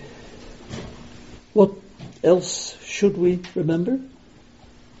 What else should we remember?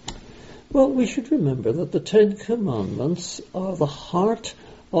 Well, we should remember that the Ten Commandments are the heart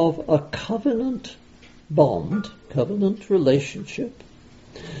of a covenant bond, covenant relationship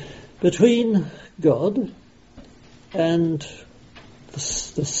between God and the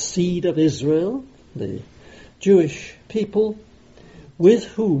seed of Israel, the Jewish people, with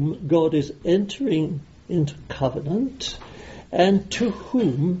whom God is entering into covenant and to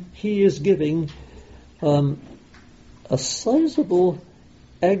whom he is giving a sizable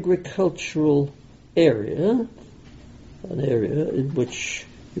agricultural area, an area in which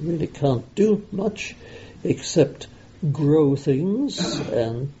you really can't do much except grow things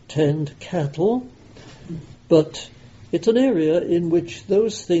and tend cattle, but it's an area in which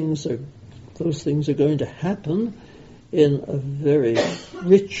those things are going to happen in a very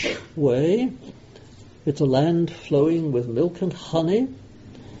rich way. It's a land flowing with milk and honey.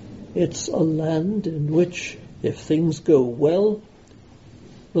 It's a land in which, if things go well,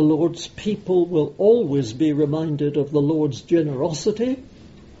 the Lord's people will always be reminded of the Lord's generosity,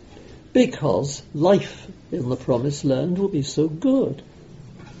 because life in the promised land will be so good.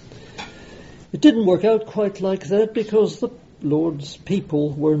 It didn't work out quite like that because the Lord's people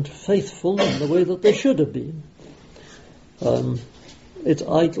weren't faithful in the way that they should have been. It's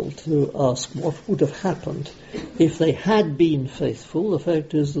idle to ask what would have happened if they had been faithful. The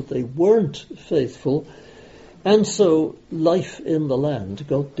fact is that they weren't faithful, and so life in the land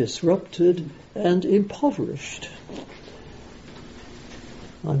got disrupted and impoverished.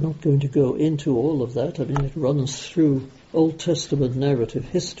 I'm not going to go into all of that. I mean, it runs through Old Testament narrative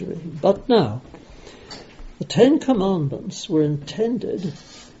history. But now, the Ten Commandments were intended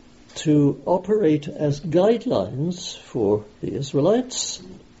to operate as guidelines for the Israelites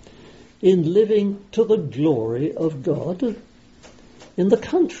in living to the glory of God in the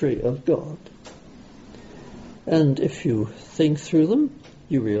country of God. And if you think through them,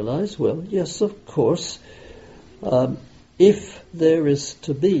 you realize, well, yes, of course, if there is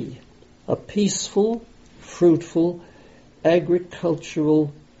to be a peaceful, fruitful,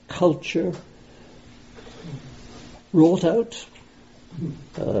 agricultural culture wrought out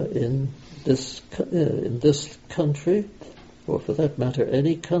in this country, or for that matter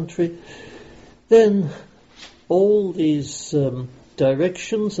any country, then all these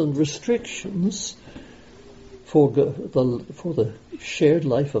directions and restrictions for the shared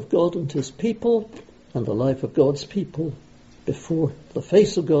life of God and His people, and the life of God's people before the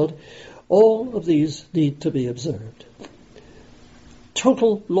face of God, all of these need to be observed.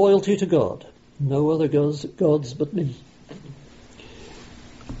 Total loyalty to God. No other gods but me.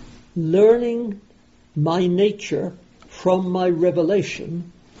 Learning my nature from my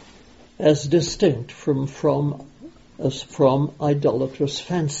revelation as distinct from idolatrous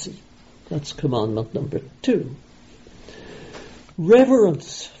fancy. That's commandment number 2.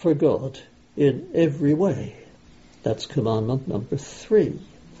 Reverence for God in every way. That's commandment number 3.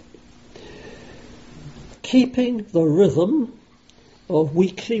 Keeping the rhythm of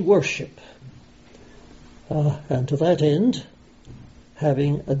weekly worship. And to that end,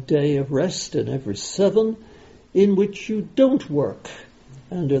 having a day of rest in every 7 in which you don't work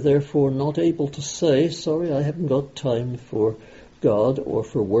and are therefore not able to say, sorry, I haven't got time for God or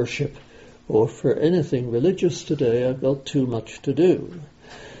for worship or for anything religious today, I've got too much to do.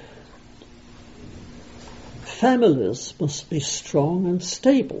 Families must be strong and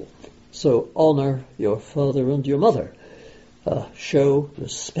stable, so honor your father and your mother. Show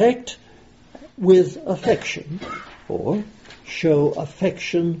respect with affection, or show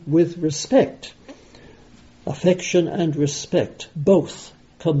affection with respect. Affection and respect both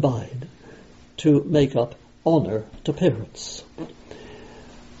combine to make up honor to parents.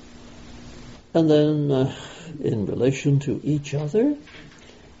 And then in relation to each other,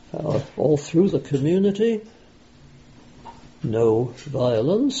 all through the community, no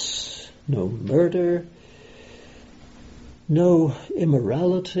violence, no murder, no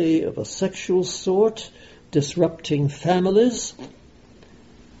immorality of a sexual sort, disrupting families.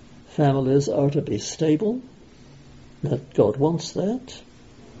 Families are to be stable. That God wants that.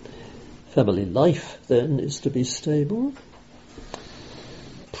 Family life, then, is to be stable.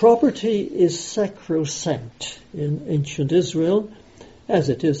 Property is sacrosanct in ancient Israel, as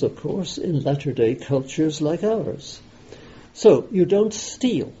it is, of course, in latter-day cultures like ours. So, you don't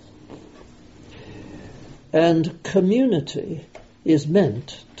steal. And community is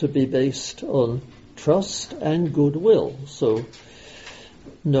meant to be based on trust and goodwill. So,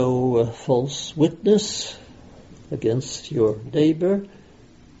 no false witness against your neighbor,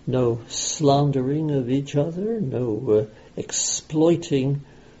 no slandering of each other, no exploiting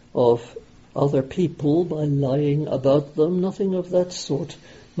of other people by lying about them. Nothing of that sort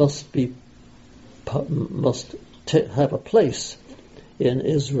must have a place in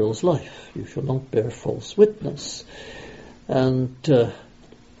Israel's life. You shall not bear false witness. And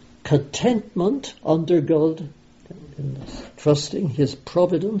contentment under God, in trusting His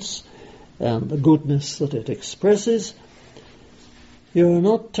providence and the goodness that it expresses. You're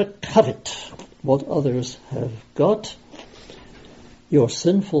not to covet what others have got. Your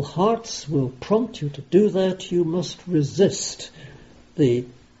sinful hearts will prompt you to do that. You must resist the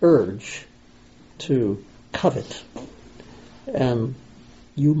urge to covet. And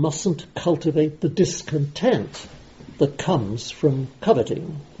you mustn't cultivate the discontent that comes from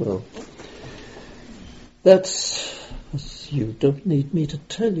coveting. Well, that's, as you don't need me to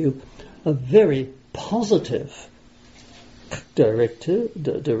tell you, a very positive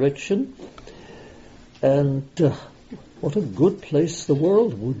direction. And what a good place the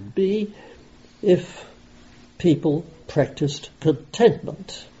world would be if people practiced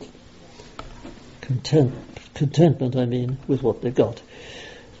contentment. Contentment, I mean, with what they got.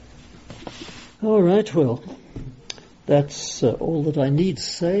 All right, well, that's all that I need to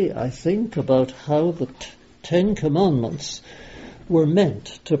say, I think, about how the Ten Commandments were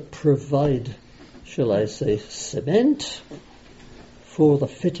meant to provide, shall I say, cement for the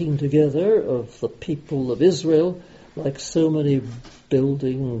fitting together of the people of Israel, like so many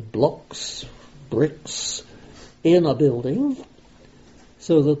building blocks, bricks, in a building,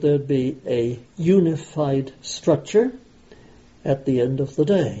 so that there'd be a unified structure at the end of the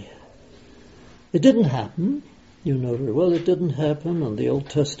day. It didn't happen. You know very well it didn't happen, and the Old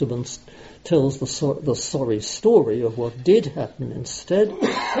Testament tells the sorry story of what did happen instead.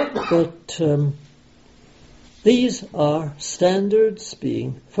 But these are standards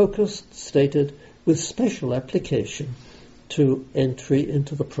being focused, stated, with special application to entry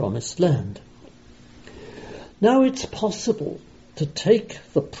into the Promised Land. Now it's possible to take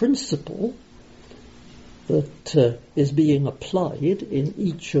the principle that is being applied in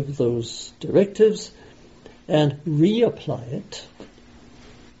each of those directives and reapply it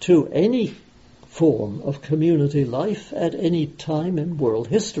to any form of community life at any time in world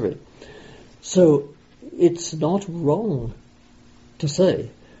history. So it's not wrong to say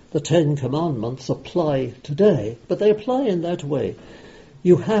the Ten Commandments apply today, but they apply in that way.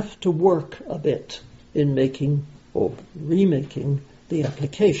 You have to work a bit in making or remaking the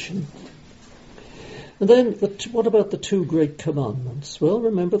application. And then, what about the two great commandments? Well,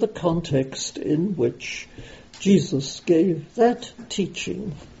 remember the context in which Jesus gave that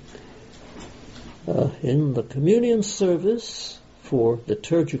teaching. In the communion service, for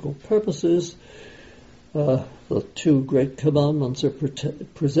liturgical purposes, the two great commandments are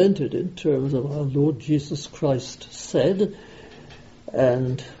presented in terms of our Lord Jesus Christ said,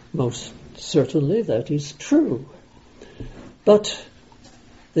 and most certainly that is true. But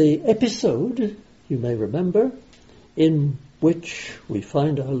the episode, you may remember, in which we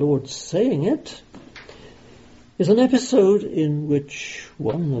find our Lord saying it, is an episode in which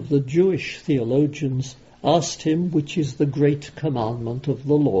one of the Jewish theologians asked him which is the great commandment of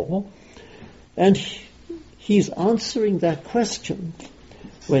the law, and he's answering that question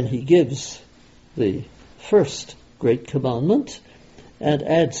when he gives the first great commandment and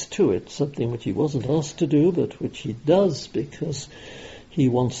adds to it something which he wasn't asked to do, but which he does because he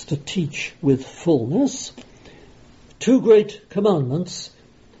wants to teach with fullness. Two great commandments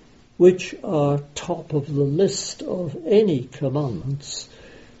which are top of the list of any commandments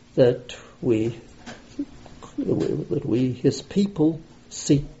that we, his people,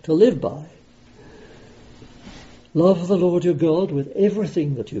 seek to live by. Love the Lord your God with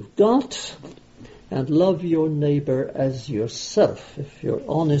everything that you've got, and love your neighbour as yourself. If you're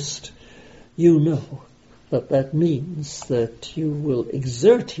honest, you know that means that you will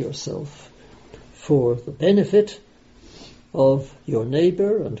exert yourself for the benefit of your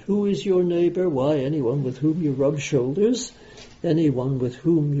neighbour. And who is your neighbour? Why, anyone with whom you rub shoulders, anyone with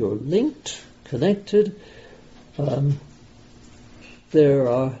whom you're linked, connected. There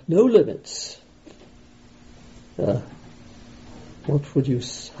are no limits. How would you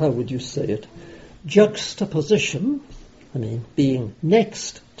say it? Juxtaposition, I mean, being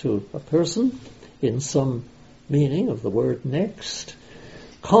next to a person in some meaning of the word next,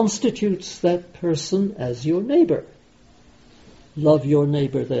 constitutes that person as your neighbour. Love your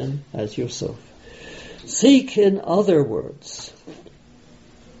neighbour then as yourself. Seek, in other words,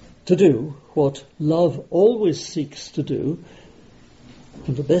 to do what love always seeks to do.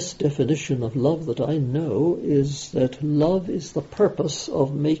 And the best definition of love that I know is that love is the purpose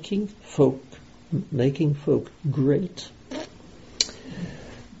of making folk great.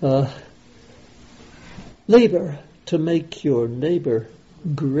 Labour to make your neighbour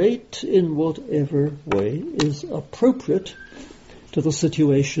great in whatever way is appropriate to the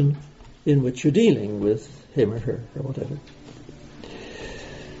situation in which you're dealing with him or her or whatever.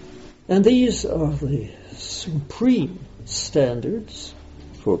 And these are the supreme standards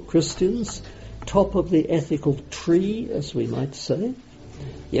for Christians, top of the ethical tree, as we might say.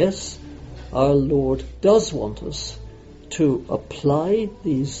 Yes, our Lord does want us to apply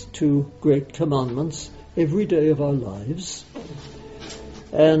these two great commandments every day of our lives,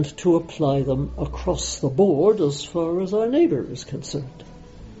 and to apply them across the board as far as our neighbour is concerned.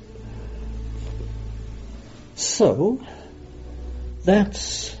 So,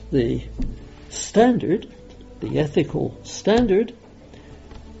 that's the standard, the ethical standard,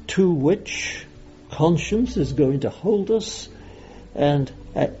 to which conscience is going to hold us, and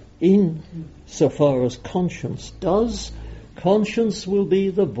in so far as conscience does, conscience will be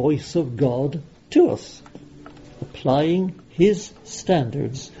the voice of God to us, applying His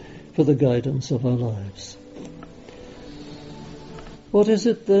standards for the guidance of our lives. What is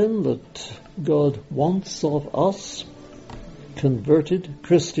it then that God wants of us, converted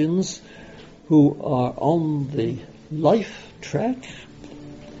Christians who are on the life track?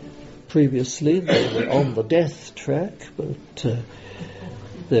 Previously they were on the death track, but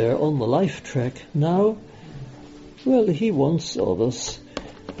they're on the life track now. Well, He wants of us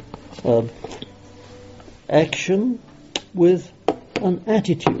action with an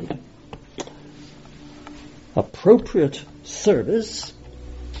attitude, appropriate service,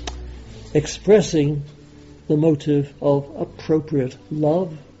 expressing the motive of appropriate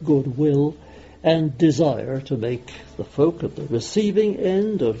love, goodwill, and desire to make the folk at the receiving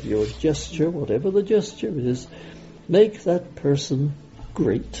end of your gesture, whatever the gesture is, make that person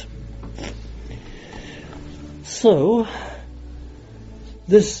great. So,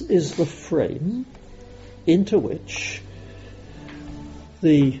 this is the frame into which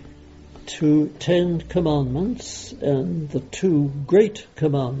the 10 commandments and the 2 great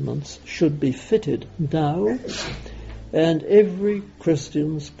commandments should be fitted now, and every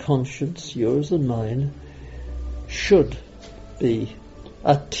Christian's conscience, yours and mine, should be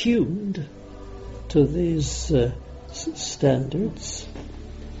attuned to these standards,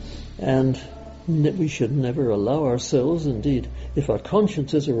 and we should never allow ourselves, indeed, if our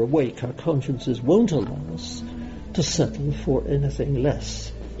consciences are awake, our consciences won't allow us to settle for anything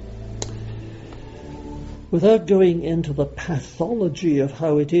less. Without going into the pathology of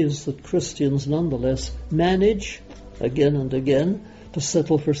how it is that Christians nonetheless manage again and again to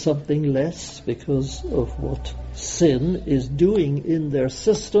settle for something less because of what sin is doing in their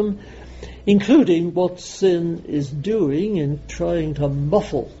system, including what sin is doing in trying to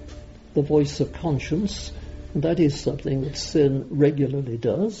muffle the voice of conscience, and that is something that sin regularly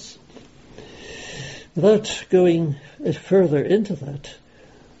does. Without going further into that,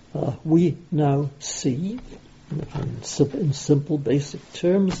 we now see, in simple basic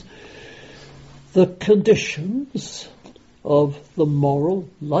terms, the conditions of the moral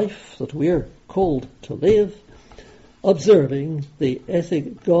life that we are called to live, observing the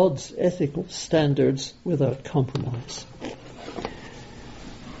God's ethical standards without compromise.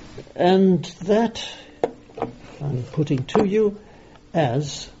 And that I'm putting to you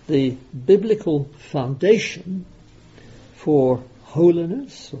as the biblical foundation for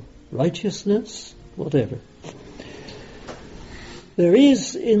holiness, or righteousness, whatever. There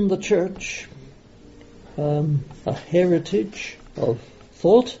is in the church a heritage of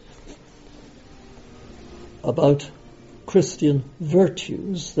thought about Christian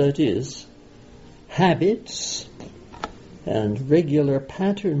virtues, that is, habits and regular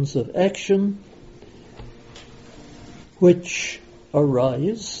patterns of action which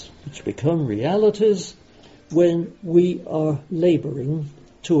arise, which become realities when we are laboring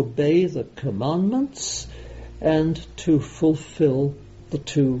to obey the commandments and to fulfill the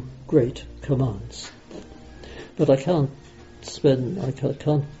 2 great commands. But I can't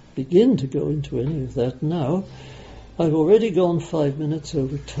begin to go into any of that now. I've already gone 5 minutes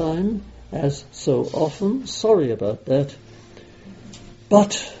over time, as so often. Sorry about that.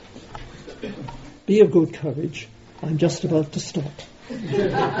 But be of good courage. I'm just about to stop.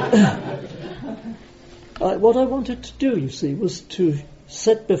 What I wanted to do, you see, was to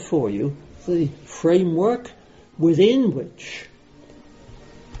set before you the framework within which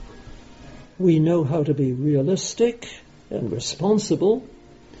we know how to be realistic and responsible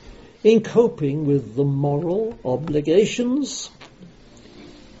in coping with the moral obligations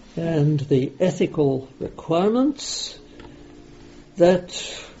and the ethical requirements that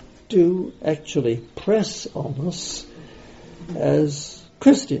do actually press on us as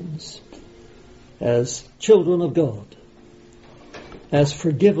Christians, as children of God, as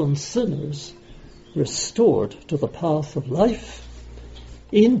forgiven sinners restored to the path of life,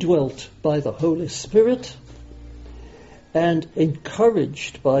 indwelt by the Holy Spirit, and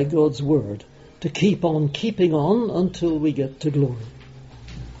encouraged by God's Word to keep on keeping on until we get to glory.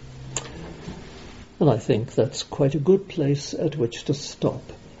 And I think that's quite a good place at which to stop.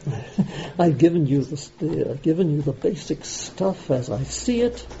 I've given you the basic stuff as I see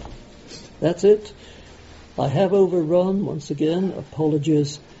it. That's it. I have overrun, once again,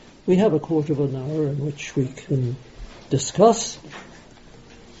 apologies. We have a quarter of an hour in which we can discuss.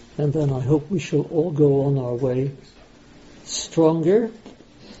 and then I hope we shall all go on our way stronger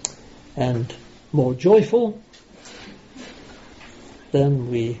and more joyful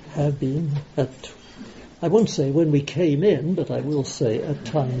than we have been I won't say when we came in, but I will say at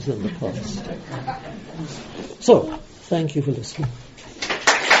times in the past. So, thank you for listening.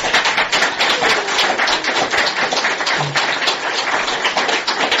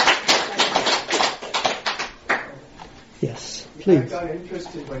 Yes, please. I got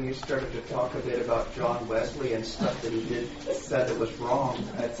interested when you started to talk a bit about John Wesley and stuff that he said that was wrong.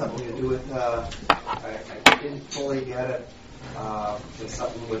 It had something to do with, I didn't fully get it. There's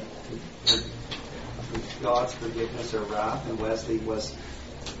something with God's forgiveness or wrath, and Wesley was,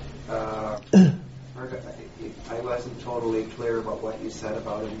 I wasn't totally clear about what you said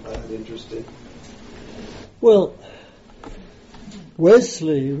about him, but I'm interested. Well,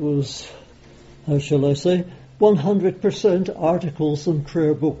 Wesley was, how shall I say, 100% articles and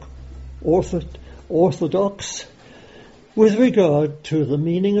prayer book orthodox with regard to the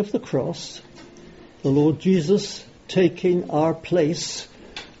meaning of the cross, the Lord Jesus taking our place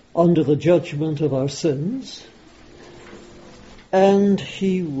under the judgment of our sins, and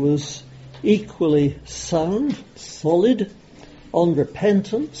he was equally sound, solid on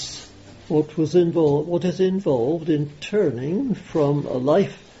repentance, what is involved in turning from a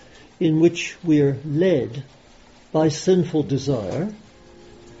life in which we're led by sinful desire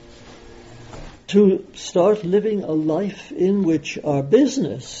to start living a life in which our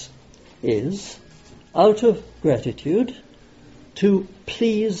business is, out of gratitude, to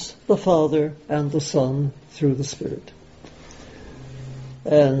please the Father and the Son through the Spirit.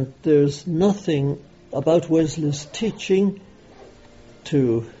 And there's nothing about Wesley's teaching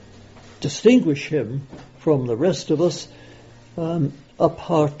to distinguish him from the rest of us,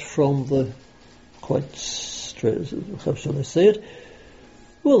 apart from the how shall I say it?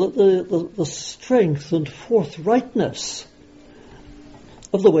 Well, the strength and forthrightness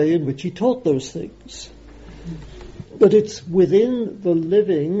of the way in which he taught those things. But it's within the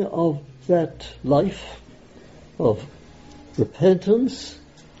living of that life of repentance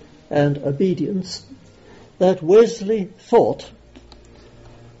and obedience that Wesley thought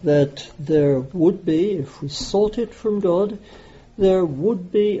that there would be, if we sought it from God, there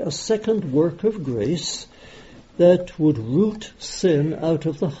would be a second work of grace that would root sin out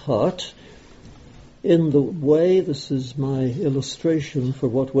of the heart in the way, this is my illustration for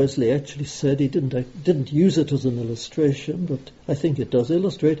what Wesley actually said. He didn't use it as an illustration, but I think it does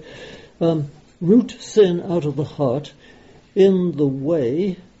illustrate. Root sin out of the heart in the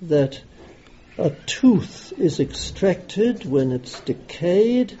way that a tooth is extracted when it's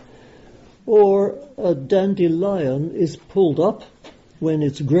decayed, or a dandelion is pulled up when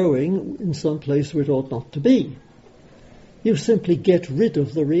it's growing in some place where it ought not to be. You simply get rid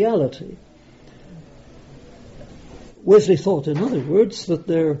of the reality. Wesley thought, in other words, that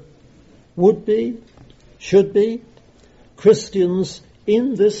there would be, should be, Christians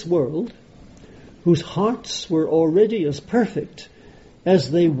in this world whose hearts were already as perfect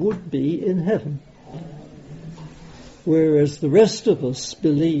as they would be in heaven. Whereas the rest of us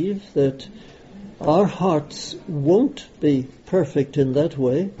believe that our hearts won't be perfect in that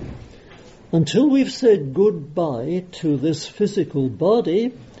way until we've said goodbye to this physical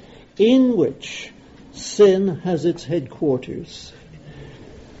body in which sin has its headquarters.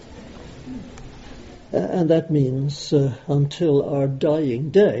 And that means until our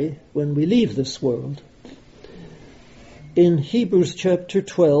dying day when we leave this world. In Hebrews chapter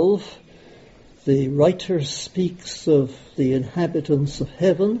 12, the writer speaks of the inhabitants of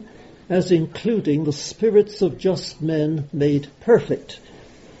heaven as including the spirits of just men made perfect.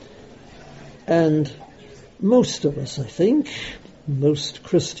 And most of us, I think, most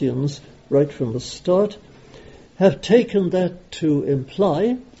Christians, right from the start, have taken that to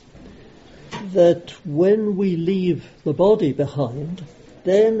imply that when we leave the body behind,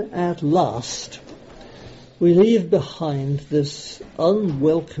 then at last we leave behind this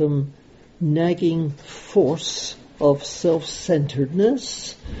unwelcome, nagging force of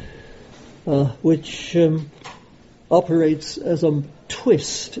self-centeredness, which operates as a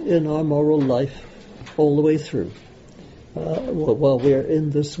twist in our moral life all the way through while we're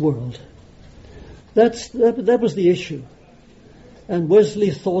in this world. That was the issue. And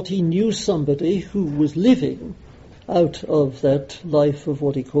Wesley thought he knew somebody who was living out of that life of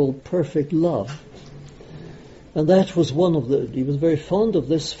what he called perfect love. And that was he was very fond of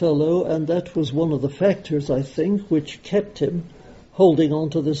this fellow, and that was one of the factors, I think, which kept him holding on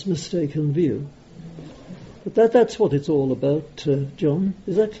to this mistaken view. But that's what it's all about, John.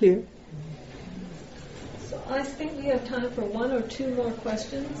 Is that clear? So I think we have time for one or two more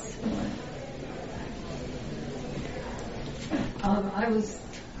questions.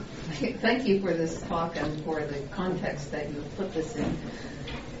 Thank you for this talk and for the context that you put this in.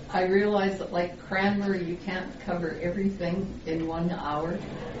 I realize that, like Cranmer, you can't cover everything in 1 hour,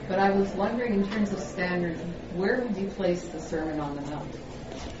 but I was wondering, in terms of standards, where would you place the Sermon on the Mount?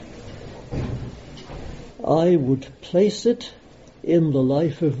 I would place it in the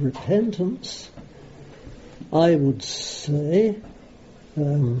life of repentance. I would say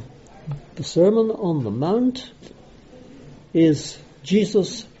the Sermon on the Mount is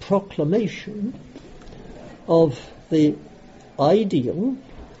Jesus' proclamation of the ideal,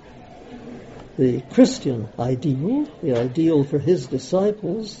 the Christian ideal, the ideal for his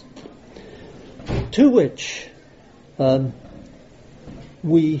disciples, to which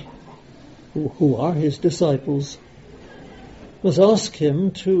we, who are his disciples, must ask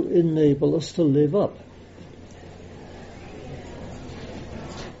him to enable us to live up.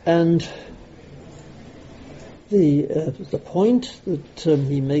 And the point that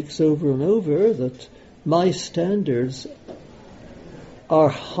he makes over and over, that my standards are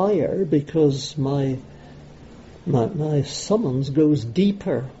higher because my summons goes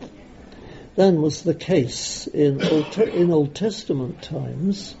deeper than was the case in Old Testament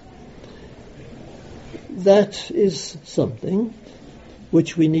times. That is something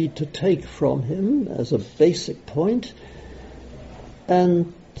which we need to take from him as a basic point,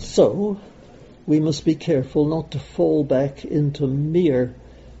 and so we must be careful not to fall back into mere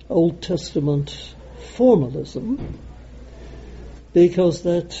Old Testament formalism, because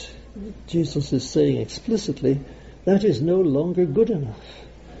that, Jesus is saying explicitly, that is no longer good enough.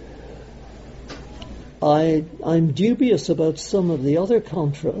 I'm dubious about some of the other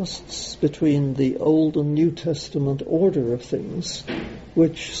contrasts between the Old and New Testament order of things,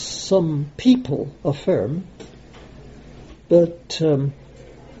 which some people affirm, but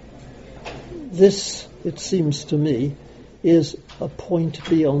this, it seems to me, is a point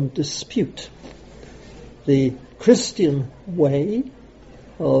beyond dispute. The Christian way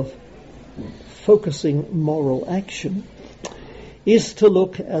of focusing moral action is to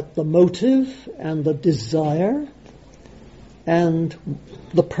look at the motive and the desire and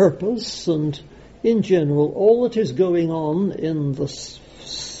the purpose and, in general, all that is going on in the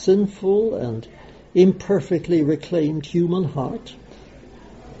sinful and imperfectly reclaimed human heart,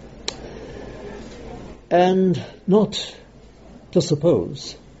 and not to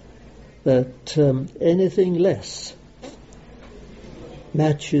suppose that anything less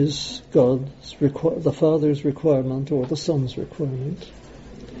matches the Father's requirement or the Son's requirement.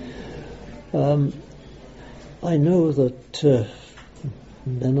 I know that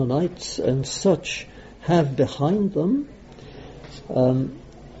Mennonites and such have behind them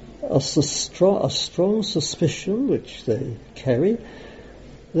a strong suspicion, which they carry,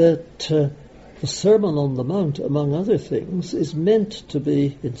 that the Sermon on the Mount, among other things, is meant to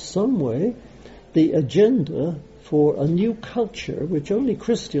be, in some way, the agenda for a new culture which only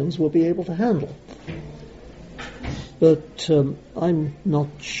Christians will be able to handle. But I'm not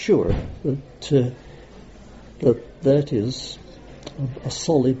sure that is a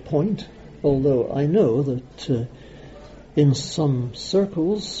solid point, although I know that in some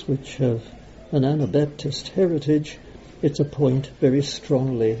circles which have an Anabaptist heritage, it's a point very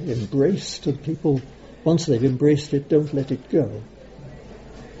strongly embraced, and people, once they've embraced it, don't let it go.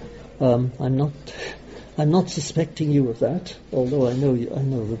 I'm not suspecting you of that, although I know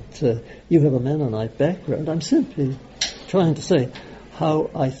that you have a Mennonite background. I'm simply trying to say how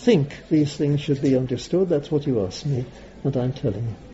I think these things should be understood. That's what you asked me, and I'm telling you.